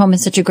 improving your home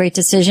is such a great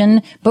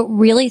decision, but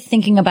really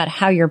thinking about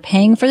how you're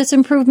paying for this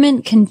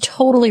improvement can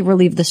totally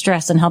relieve the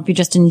stress and help you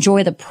just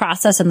enjoy the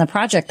process and the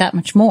project that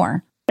much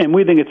more. And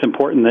we think it's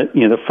important that,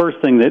 the first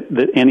thing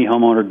that any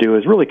homeowner do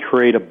is really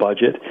create a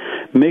budget.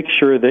 Make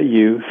sure that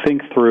you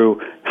think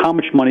through how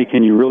much money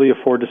can you really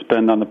afford to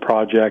spend on the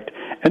project,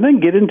 and then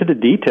get into the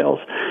details.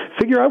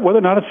 Figure out whether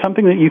or not it's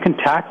something that you can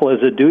tackle as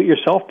a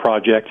do-it-yourself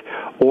project,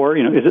 or,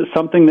 is it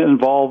something that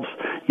involves,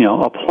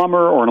 a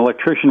plumber or an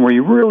electrician where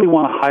you really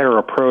want to hire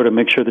a pro to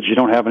make sure that you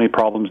don't have any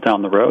problems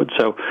down the road.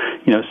 So,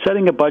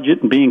 setting a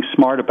budget and being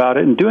smart about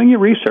it and doing your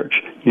research.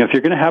 If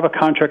you're going to have a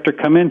contractor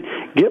come in,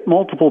 get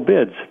multiple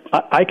bids.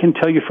 I can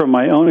tell you from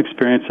my own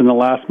experience in the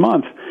last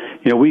month,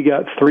 we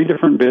got 3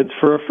 different bids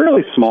for a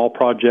fairly small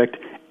project,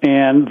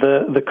 and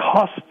the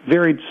cost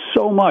varied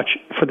so much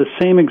for the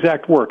same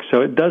exact work.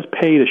 So it does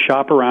pay to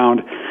shop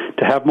around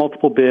to have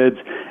multiple bids,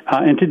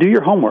 and to do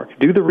your homework.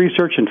 Do the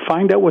research and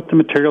find out what the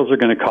materials are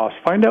going to cost.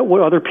 Find out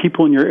what other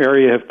people in your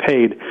area have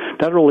paid.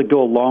 That'll really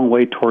go a long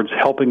way towards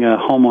helping a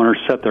homeowner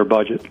set their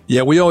budget.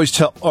 Yeah, we always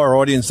tell our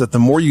audience that the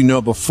more you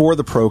know before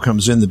the pro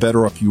comes in, the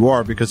better off you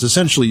are, because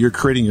essentially you're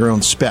creating your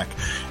own spec,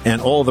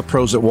 and all the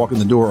pros that walk in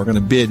the door are going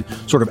to bid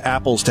sort of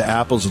apples to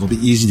apples. It'll be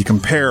easy to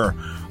compare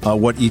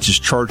what each is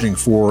charging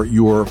for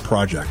your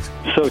project.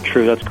 So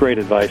true. That's great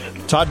advice.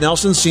 Todd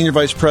Nelson, Senior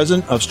Vice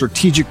President of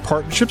Strategic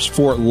Partnerships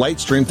for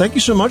Lightstream. Thank you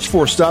so much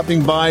for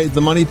stopping by the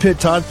Money Pit,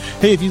 Todd.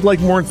 Hey, if you'd like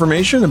more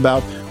information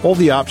about all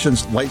the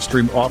options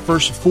Lightstream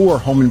offers for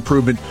home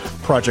improvement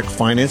project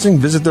financing,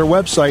 visit their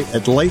website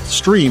at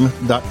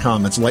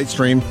lightstream.com. It's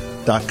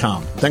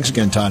lightstream.com. Thanks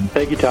again, Todd.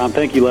 Thank you, Tom.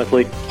 Thank you,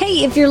 Leslie.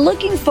 Hey, if you're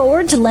looking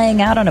forward to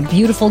laying out on a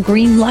beautiful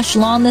green lush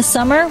lawn this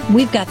summer,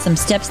 we've got some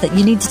steps that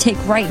you need to take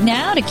right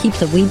now to keep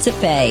the weeds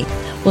at bay.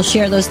 We'll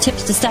share those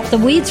tips to stop the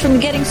weeds from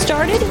getting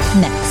started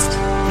next.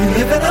 You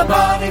live in a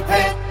money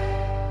pit.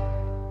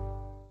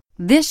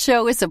 This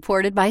show is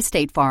supported by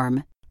State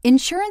Farm.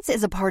 Insurance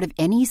is a part of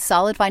any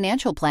solid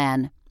financial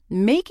plan.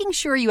 Making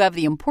sure you have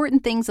the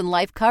important things in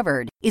life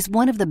covered is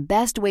one of the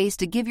best ways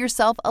to give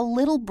yourself a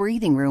little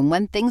breathing room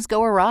when things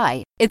go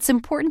awry. It's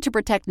important to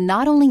protect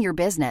not only your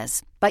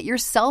business, but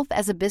yourself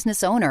as a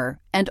business owner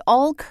and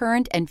all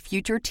current and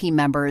future team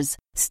members.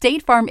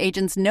 State Farm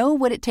agents know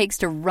what it takes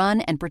to run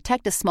and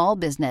protect a small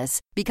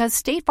business because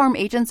State Farm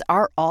agents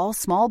are all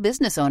small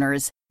business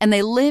owners and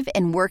they live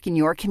and work in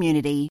your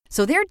community.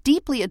 So they're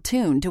deeply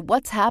attuned to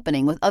what's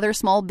happening with other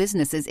small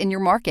businesses in your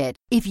market.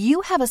 If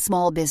you have a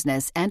small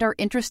business and are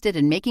interested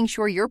in making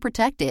sure you're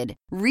protected,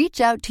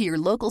 reach out to your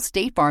local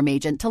State Farm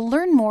agent to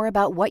learn more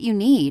about what you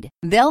need.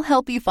 They'll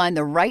help you find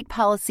the right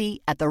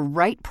policy at the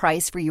right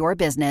price for your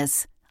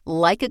business.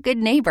 Like a good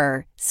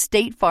neighbor,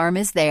 State Farm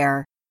is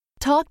there.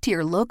 Talk to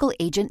your local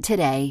agent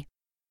today.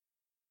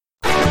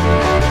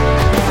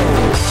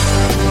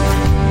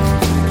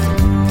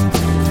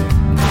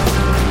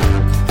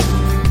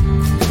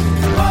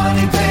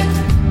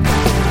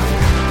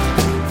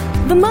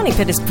 The Money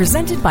Pit is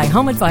presented by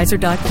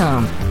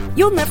HomeAdvisor.com.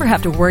 You'll never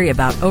have to worry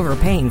about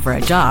overpaying for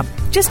a job.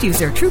 Just use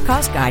their True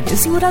Cost Guide to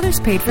see what others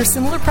paid for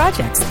similar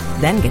projects.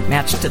 Then get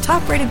matched to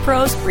top-rated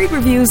pros, read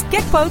reviews,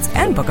 get quotes,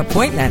 and book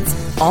appointments.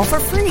 All for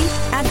free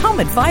at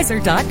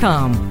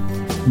HomeAdvisor.com.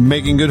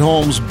 Making good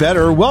homes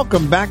better.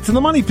 Welcome back to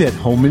the Money Pit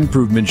Home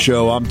Improvement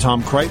Show. I'm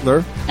Tom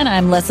Kreitler. And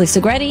I'm Leslie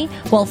Segretti.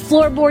 Well,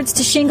 floorboards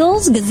to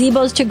shingles,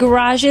 gazebos to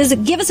garages.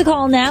 Give us a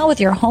call now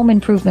with your home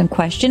improvement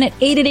question at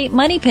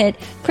 888-MONEY-PIT,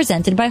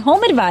 presented by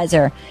Home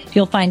Advisor.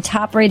 You'll find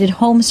top-rated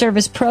home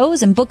service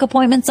pros and book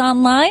appointments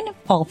online,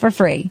 all for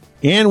free.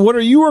 And what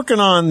are you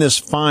working on this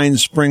fine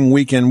spring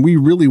weekend? We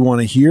really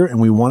want to hear and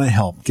we want to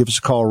help. Give us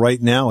a call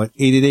right now at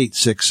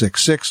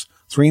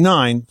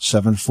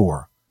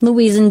 888-666-3974.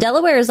 Louise in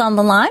Delaware is on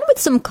the line with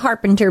some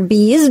carpenter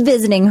bees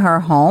visiting her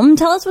home.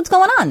 Tell us what's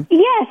going on.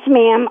 Yes,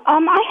 ma'am.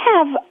 I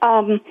have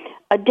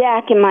a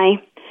deck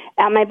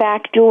out my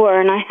back door,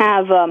 and I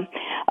have a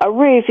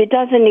roof. It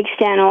doesn't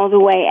extend all the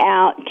way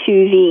out to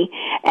the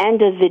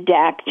end of the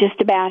deck, just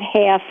about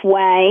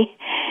halfway.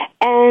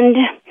 And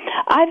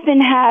I've been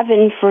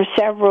having for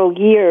several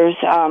years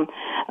a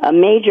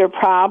major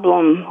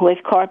problem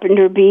with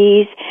carpenter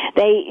bees.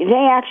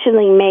 They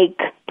actually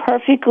make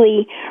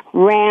perfectly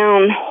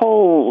round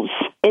holes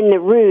in the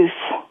roof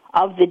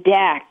of the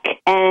deck.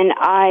 And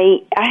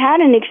I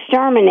had an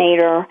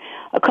exterminator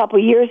a couple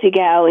years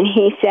ago, and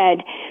he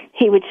said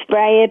he would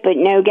spray it, but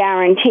no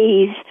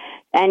guarantees.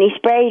 And he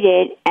sprayed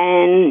it,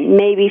 and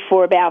maybe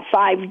for about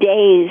 5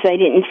 days I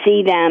didn't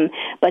see them,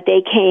 but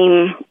they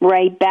came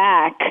right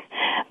back.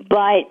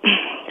 But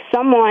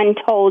someone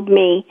told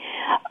me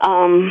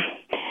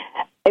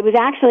it was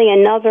actually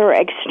another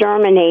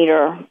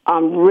exterminator,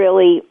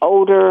 really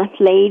older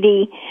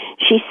lady.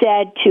 She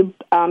said to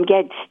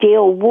get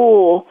steel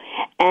wool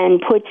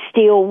and put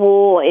steel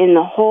wool in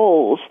the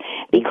holes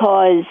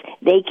because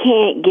they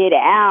can't get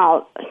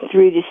out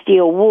through the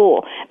steel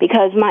wool.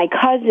 Because my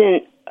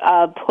cousin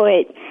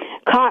put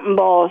cotton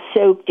balls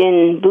soaked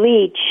in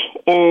bleach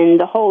in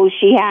the holes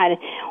she had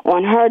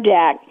on her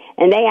deck,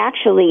 and they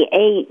actually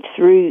ate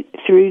through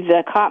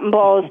the cotton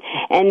balls,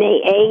 and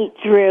they ate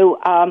through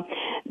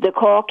the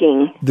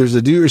caulking. There's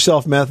the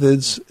do-it-yourself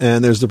methods,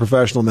 and there's the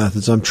professional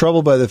methods. I'm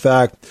troubled by the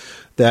fact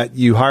that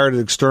you hired an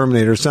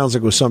exterminator, it sounds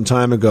like it was some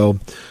time ago,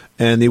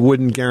 and they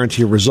wouldn't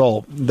guarantee a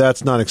result.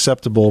 That's not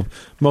acceptable.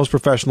 Most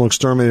professional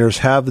exterminators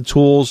have the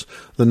tools,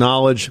 the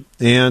knowledge,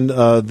 and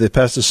the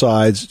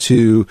pesticides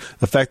to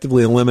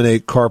effectively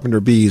eliminate carpenter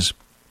bees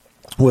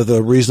with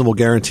a reasonable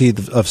guarantee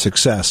of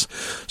success.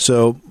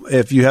 So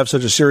if you have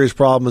such a serious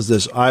problem as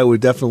this, I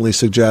would definitely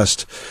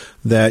suggest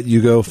that you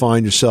go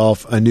find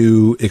yourself a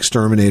new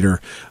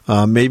exterminator,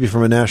 maybe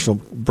from a national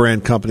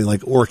brand company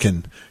like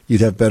Orkin.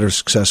 You'd have better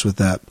success with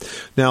that.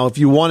 Now, if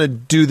you want to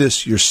do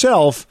this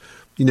yourself,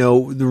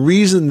 the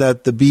reason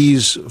that the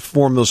bees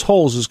form those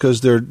holes is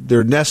because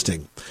they're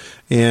nesting.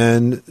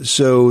 And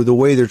so the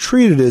way they're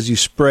treated is you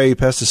spray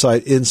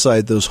pesticide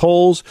inside those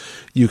holes.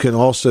 You can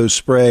also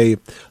spray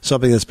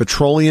something that's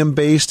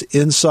petroleum-based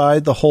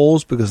inside the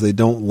holes because they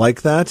don't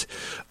like that.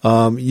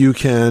 You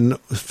can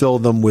fill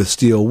them with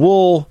steel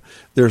wool.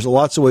 There's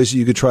lots of ways that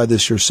you could try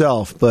this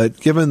yourself. But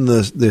given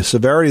the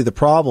severity of the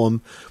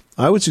problem,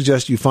 I would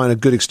suggest you find a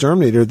good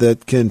exterminator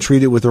that can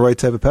treat it with the right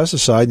type of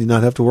pesticide and you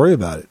not have to worry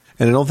about it.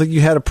 And I don't think you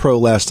had a pro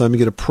last time. You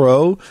get a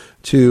pro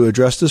to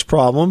address this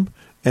problem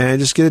and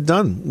just get it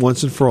done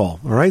once and for all.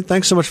 All right?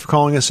 Thanks so much for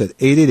calling us at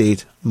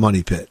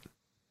 888-MONEY-PIT.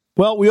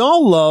 Well, we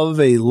all love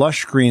a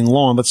lush green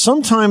lawn, but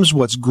sometimes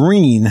what's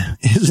green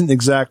isn't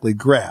exactly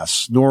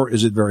grass, nor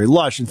is it very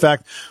lush. In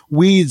fact,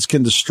 weeds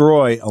can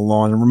destroy a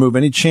lawn and remove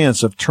any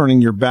chance of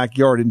turning your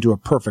backyard into a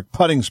perfect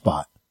putting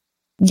spot.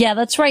 Yeah,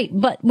 that's right.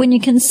 But when you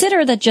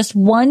consider that just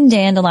one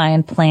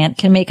dandelion plant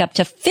can make up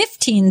to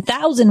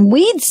 15,000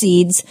 weed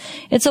seeds,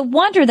 it's a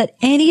wonder that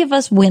any of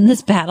us win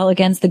this battle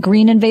against the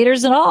green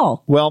invaders at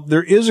all. Well,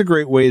 there is a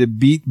great way to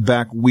beat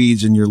back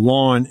weeds in your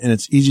lawn, and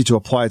it's easy to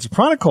apply. It's a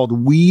product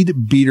called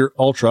Weed Beater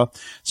Ultra.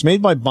 It's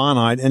made by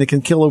Bonide, and it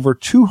can kill over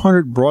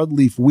 200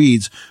 broadleaf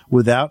weeds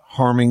without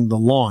harming the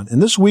lawn.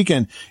 And this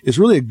weekend is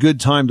really a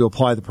good time to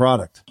apply the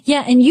product.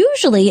 Yeah, and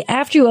usually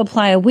after you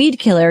apply a weed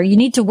killer, you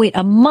need to wait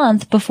a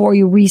month before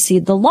you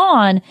reseed the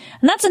lawn.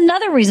 And that's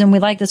another reason we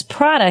like this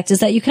product is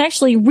that you can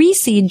actually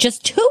reseed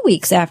just 2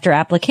 weeks after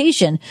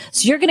application.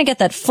 So you're going to get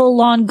that full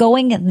lawn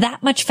going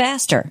that much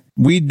faster.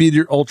 Weed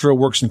Beater Ultra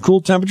works in cool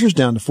temperatures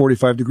down to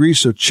 45 degrees,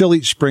 so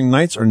chilly spring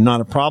nights are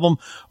not a problem.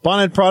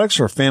 Bonide products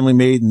are family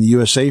made in the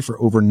USA for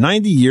over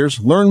 90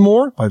 years. Learn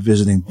more by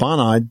visiting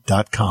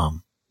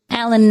bonide.com.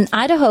 Alan,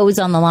 Idaho is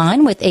on the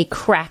line with a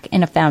crack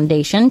in a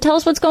foundation. Tell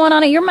us what's going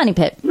on at your money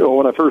pit.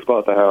 When I first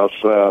bought the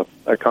house,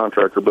 a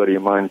contractor buddy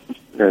of mine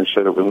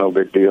said it was no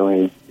big deal,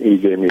 and he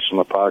gave me some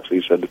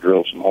epoxy. He said to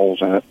drill some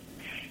holes in it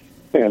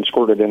and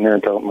squirt it in there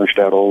until it mushed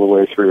out all the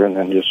way through, and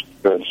then just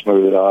go ahead and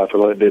smooth it off.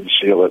 Well, it did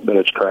seal it, but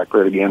it's cracked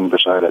right again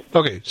beside it.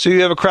 Okay, so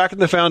you have a crack in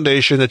the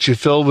foundation that you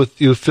filled with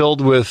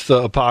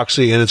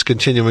epoxy, and it's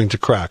continuing to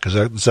crack. Is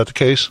that the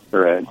case?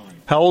 Right.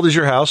 How old is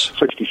your house?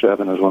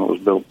 67 is when it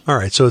was built. All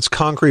right, so it's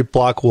concrete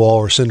block wall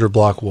or cinder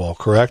block wall,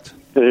 correct?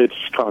 It's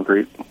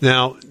concrete.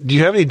 Now, do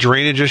you have any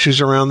drainage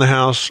issues around the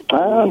house?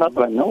 Not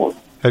that I know of.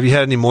 Have you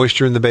had any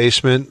moisture in the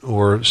basement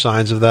or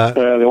signs of that?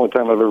 The only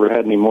time I've ever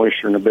had any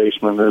moisture in the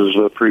basement is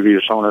the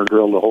previous owner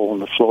drilled a hole in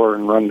the floor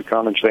and run the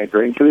condensate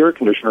drain to the air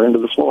conditioner into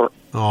the floor.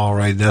 All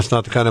right, that's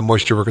not the kind of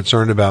moisture we're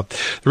concerned about.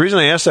 The reason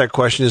I asked that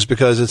question is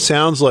because it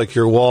sounds like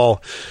your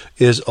wall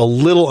is a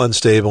little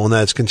unstable and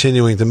that it's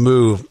continuing to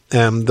move.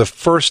 And the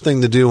first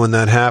thing to do when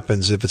that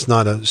happens, if it's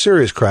not a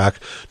serious crack,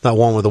 not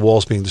one where the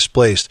wall's being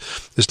displaced,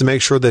 is to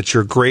make sure that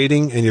your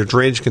grading and your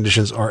drainage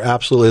conditions are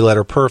absolutely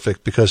letter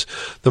perfect, because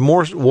the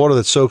more water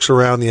that soaks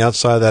around the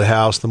outside of that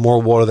house, the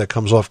more water that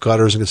comes off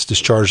gutters and gets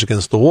discharged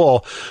against the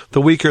wall, the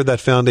weaker that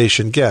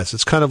foundation gets.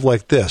 It's kind of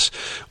like this.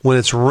 When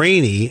it's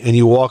rainy and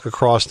you walk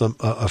across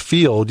a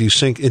field, you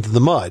sink into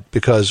the mud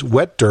because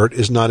wet dirt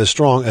is not as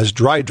strong as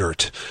dry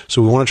dirt.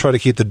 So we want to try to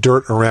keep the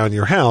dirt around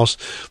your house,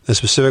 and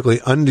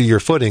specifically under your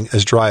footing,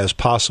 as dry as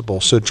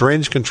possible. So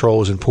drainage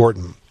control is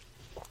important.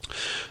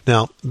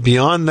 Now,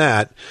 beyond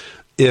that,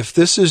 if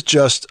this is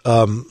just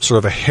sort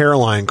of a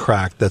hairline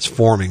crack that's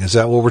forming, is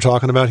that what we're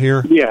talking about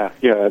here? Yeah,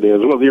 it is.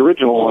 Well, the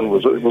original one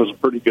was a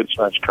pretty good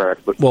sized crack.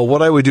 But well,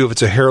 what I would do if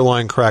it's a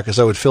hairline crack is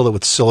I would fill it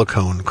with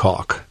silicone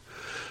caulk,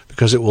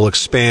 because it will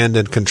expand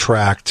and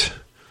contract,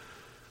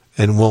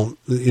 and won't.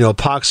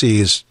 Epoxy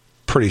is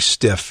pretty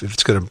stiff if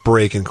it's going to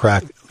break and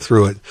crack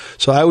through it.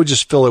 So I would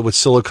just fill it with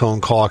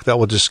silicone caulk. That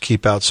will just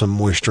keep out some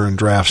moisture and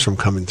drafts from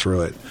coming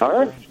through it. All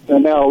right.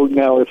 And now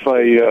if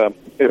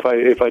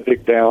I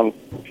dig down,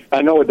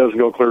 I know it doesn't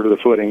go clear to the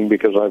footing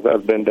because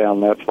I've been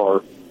down that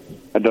far.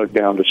 I dug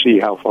down to see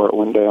how far it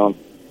went down,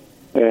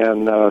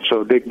 and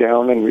so dig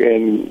down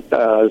and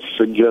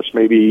suggest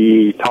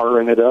maybe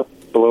tarring it up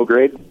below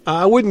grade.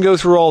 I wouldn't go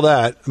through all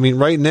that. I mean,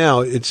 right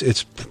now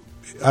it's.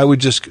 I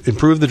would just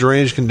improve the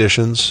drainage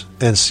conditions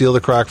and seal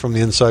the crack from the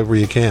inside where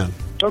you can.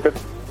 Okay.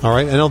 All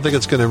right. I don't think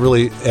it's going to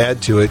really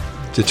add to it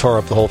to tar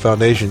up the whole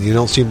foundation. You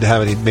don't seem to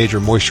have any major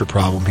moisture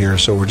problem here,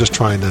 so we're just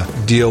trying to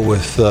deal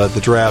with the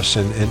drafts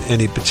and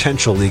any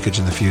potential leakage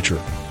in the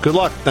future. Good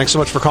luck. Thanks so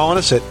much for calling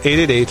us at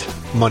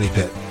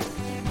 888-MONEY-PIT.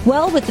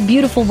 Well, with the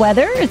beautiful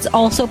weather, it's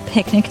also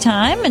picnic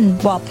time,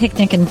 and while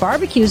picnic and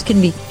barbecues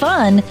can be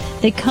fun,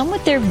 they come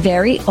with their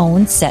very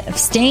own set of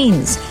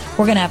stains.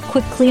 We're going to have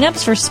quick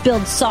cleanups for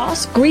spilled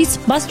sauce, grease,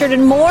 mustard,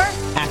 and more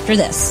after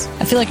this.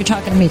 I feel like you're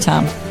talking to me,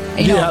 Tom.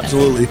 Yeah,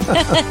 absolutely.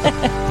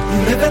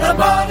 Live in a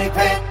money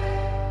pit.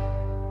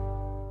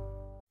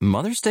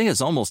 Mother's Day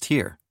is almost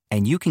here,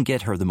 and you can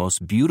get her the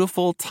most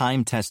beautiful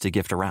time-tested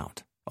gift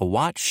around, a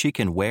watch she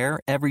can wear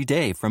every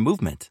day from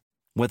Movement.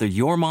 Whether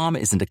your mom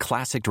is into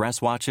classic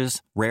dress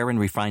watches, rare and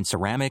refined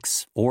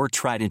ceramics, or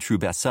tried-and-true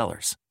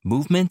bestsellers,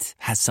 Movement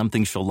has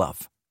something she'll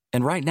love.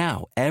 And right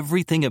now,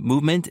 everything at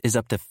Movement is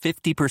up to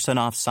 50%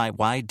 off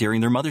site-wide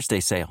during their Mother's Day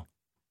sale.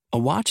 A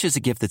watch is a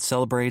gift that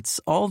celebrates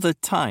all the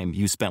time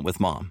you spent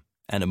with Mom.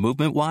 And a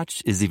Movement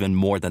watch is even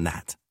more than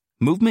that.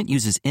 Movement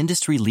uses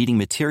industry-leading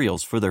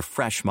materials for their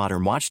fresh,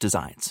 modern watch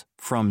designs.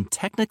 From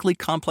technically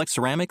complex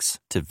ceramics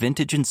to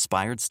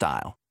vintage-inspired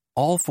style.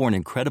 All for an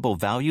incredible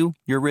value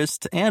your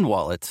wrist and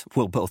wallet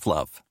will both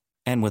love.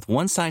 And with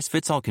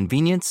one-size-fits-all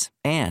convenience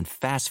and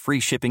fast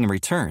free shipping and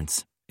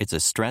returns, it's a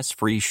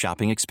stress-free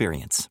shopping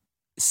experience.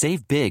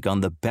 Save big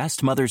on the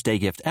best Mother's Day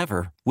gift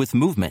ever with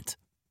Movement.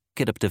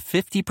 Get up to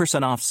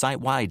 50% off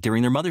site-wide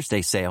during their Mother's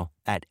Day sale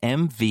at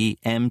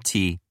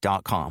MVMT.com.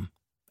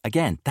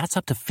 Again, that's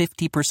up to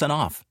 50%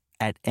 off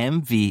at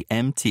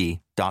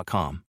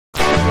MVMT.com.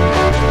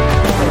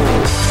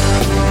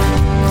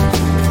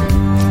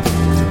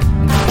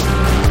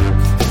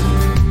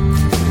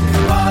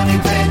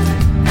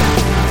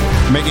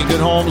 Making good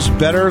homes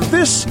better.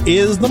 This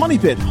is the Money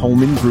Pit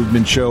Home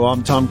Improvement Show.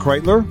 I'm Tom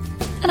Kreitler.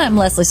 And I'm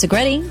Leslie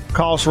Segretti.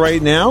 Call us right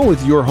now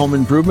with your home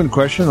improvement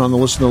question on the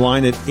listener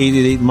line at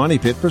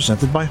 888-MONEY-PIT,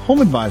 presented by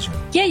Home Advisor.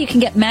 Yeah, you can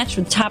get matched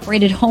with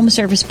top-rated home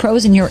service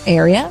pros in your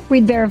area,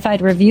 read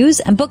verified reviews,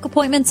 and book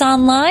appointments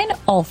online,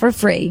 all for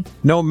free.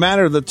 No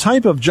matter the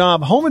type of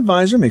job, Home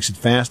Advisor makes it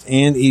fast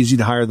and easy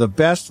to hire the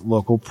best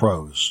local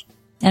pros.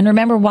 And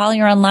remember, while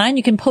you're online,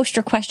 you can post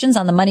your questions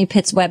on the Money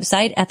Pit's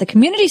website at the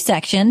community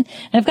section.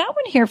 And I've got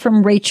one here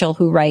from Rachel,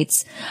 who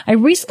writes, I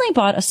recently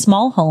bought a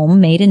small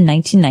home made in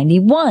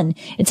 1991.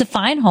 It's a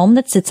fine home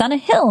that sits on a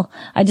hill.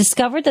 I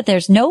discovered that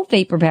there's no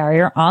vapor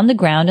barrier on the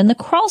ground in the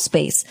crawl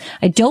space.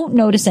 I don't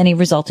notice any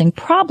resulting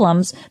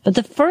problems, but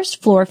the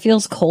first floor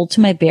feels cold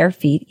to my bare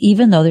feet,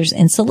 even though there's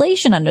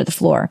insulation under the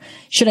floor.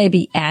 Should I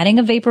be adding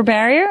a vapor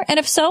barrier? And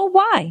if so,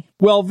 why?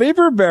 Well,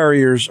 vapor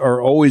barriers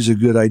are always a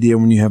good idea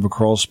when you have a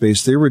crawl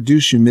space. They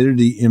reduce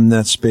humidity in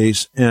that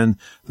space, and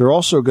they're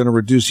also going to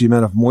reduce the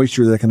amount of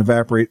moisture that can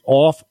evaporate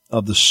off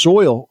of the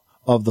soil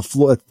of the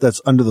floor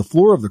that's under the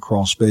floor of the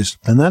crawl space.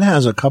 And that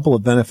has a couple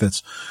of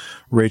benefits,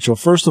 Rachel.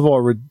 First of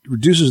all, it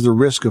reduces the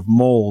risk of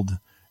mold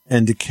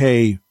and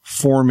decay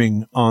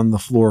forming on the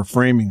floor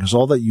framing, because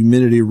all that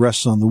humidity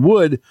rests on the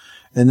wood,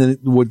 and then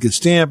the wood gets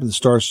damp and it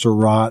starts to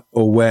rot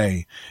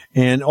away.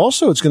 And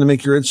also it's going to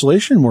make your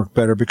insulation work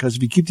better, because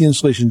if you keep the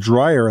insulation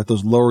drier at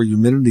those lower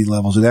humidity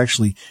levels, it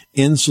actually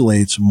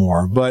insulates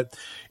more. But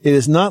it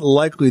is not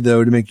likely,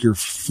 though, to make your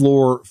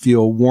floor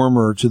feel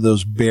warmer to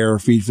those bare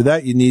feet. For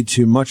that, you need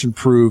to much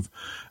improve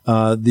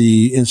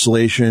the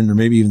insulation, or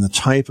maybe even the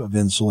type of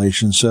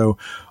insulation. So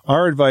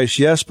our advice,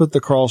 yes, put the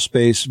crawl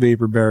space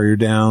vapor barrier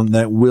down.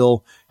 That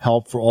will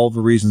help for all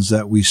the reasons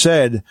that we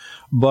said.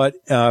 But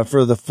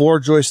for the floor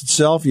joist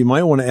itself, you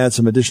might want to add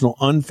some additional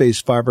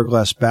unfaced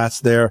fiberglass bats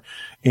there,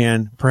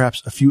 and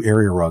perhaps a few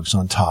area rugs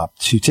on top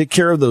to take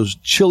care of those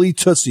chilly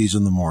tootsies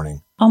in the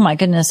morning. Oh my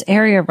goodness,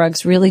 area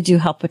rugs really do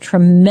help a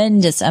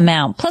tremendous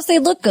amount. Plus they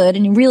look good,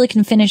 and you really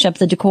can finish up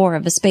the decor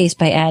of a space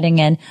by adding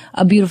in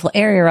a beautiful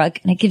area rug,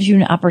 and it gives you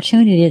an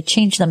opportunity to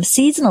change them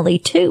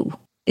seasonally too.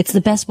 It's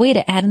the best way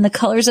to add in the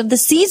colors of the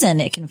season.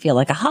 It can feel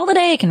like a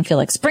holiday. It can feel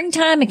like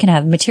springtime. It can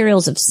have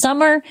materials of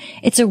summer.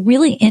 It's a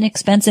really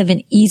inexpensive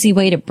and easy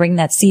way to bring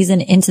that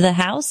season into the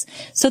house.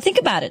 So think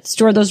about it.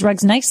 Store those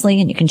rugs nicely,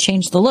 and you can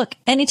change the look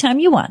anytime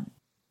you want.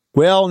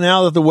 Well,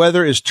 now that the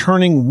weather is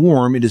turning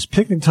warm, it is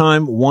picnic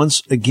time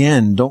once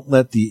again. Don't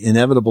let the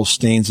inevitable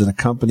stains that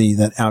accompany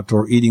that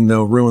outdoor eating,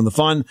 though, ruin the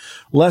fun.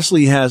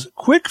 Leslie has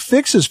quick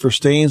fixes for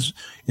stains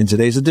in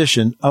today's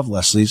edition of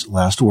Leslie's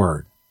Last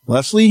Word.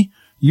 Leslie,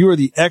 you are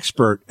the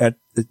expert at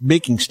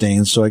making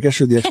stains, so I guess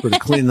you're the expert at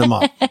cleaning them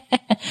up.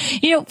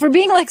 You know, for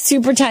being like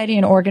super tidy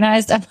and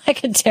organized, I'm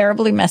like a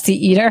terribly messy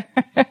eater.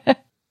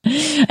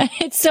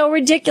 It's so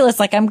ridiculous.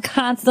 Like, I'm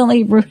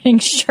constantly ruining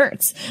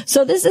shirts.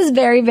 So this is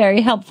very,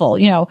 very helpful.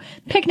 You know,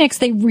 picnics,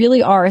 they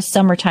really are a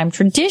summertime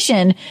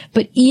tradition,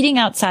 but eating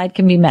outside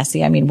can be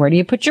messy. I mean, where do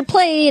you put your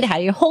plate? How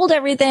do you hold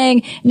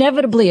everything?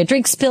 Inevitably, a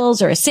drink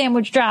spills or a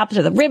sandwich drops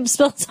or the rib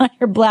spills on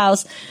your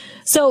blouse.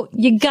 So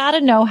you gotta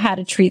know how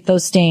to treat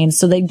those stains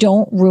so they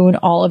don't ruin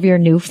all of your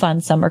new fun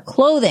summer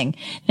clothing.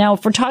 Now,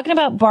 if we're talking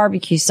about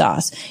barbecue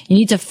sauce, you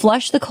need to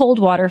flush the cold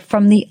water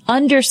from the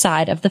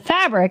underside of the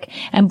fabric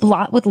and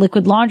blot with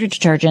liquid laundry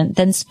detergent,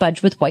 then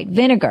spudge with white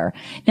vinegar.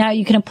 Now,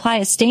 you can apply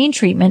a stain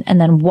treatment and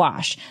then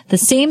wash. The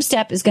same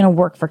step is going to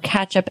work for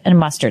ketchup and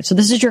mustard. So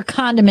this is your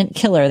condiment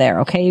killer there,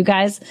 okay, you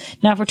guys?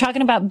 Now, if we're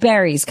talking about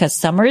berries, because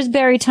summer is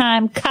berry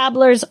time,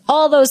 cobblers,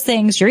 all those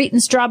things, you're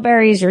eating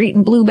strawberries, you're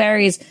eating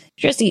blueberries,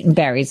 you're just eating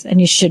berries, and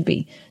you should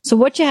be. So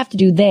what you have to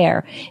do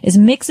there is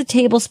mix a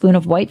tablespoon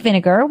of white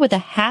vinegar with a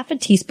half a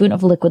teaspoon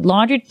of liquid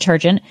laundry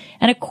detergent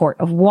and a quart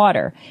of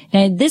water.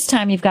 Now, this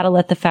time you've got to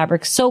let the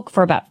fabric soak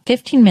for about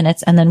 15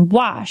 minutes and then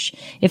wash.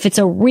 If it's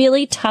a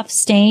really tough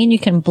stain, you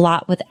can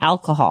blot with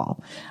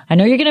alcohol. I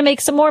know you're going to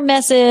make some more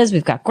messes.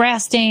 We've got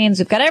grass stains.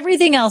 We've got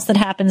everything else that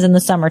happens in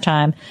the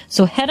summertime.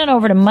 So head on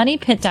over to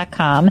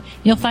moneypit.com.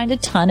 You'll find a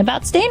ton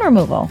about stain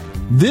removal.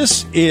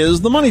 This is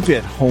the Money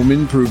Pit Home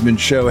Improvement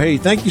Show. Hey,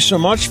 thank you so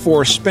much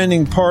for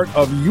spending part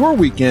of your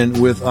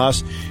weekend with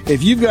us.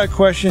 If you've got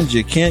questions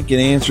you can't get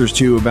answers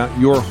to about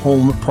your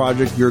home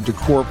project, your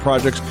decor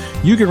projects,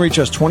 you can reach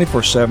us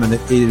 24/7 at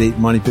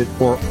 888-MONEY-PIT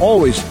or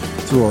always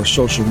through our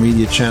social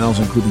media channels,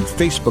 including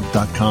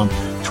Facebook.com,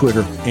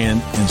 Twitter, and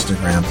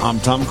Instagram. I'm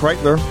Tom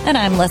Kreitler. And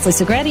I'm Leslie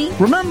Segretti.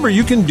 Remember,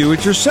 you can do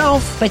it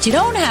yourself, but you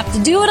don't have to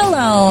do it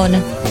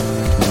alone.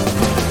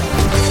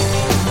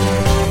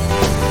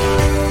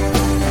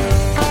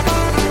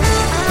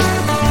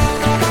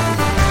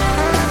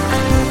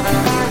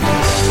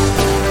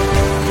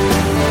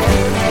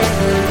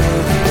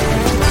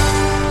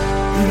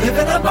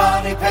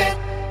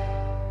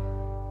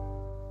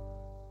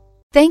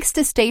 Thanks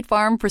to State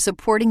Farm for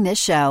supporting this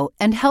show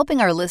and helping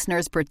our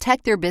listeners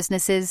protect their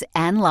businesses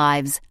and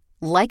lives.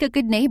 Like a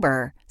good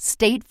neighbor,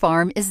 State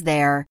Farm is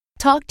there.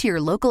 Talk to your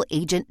local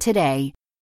agent today.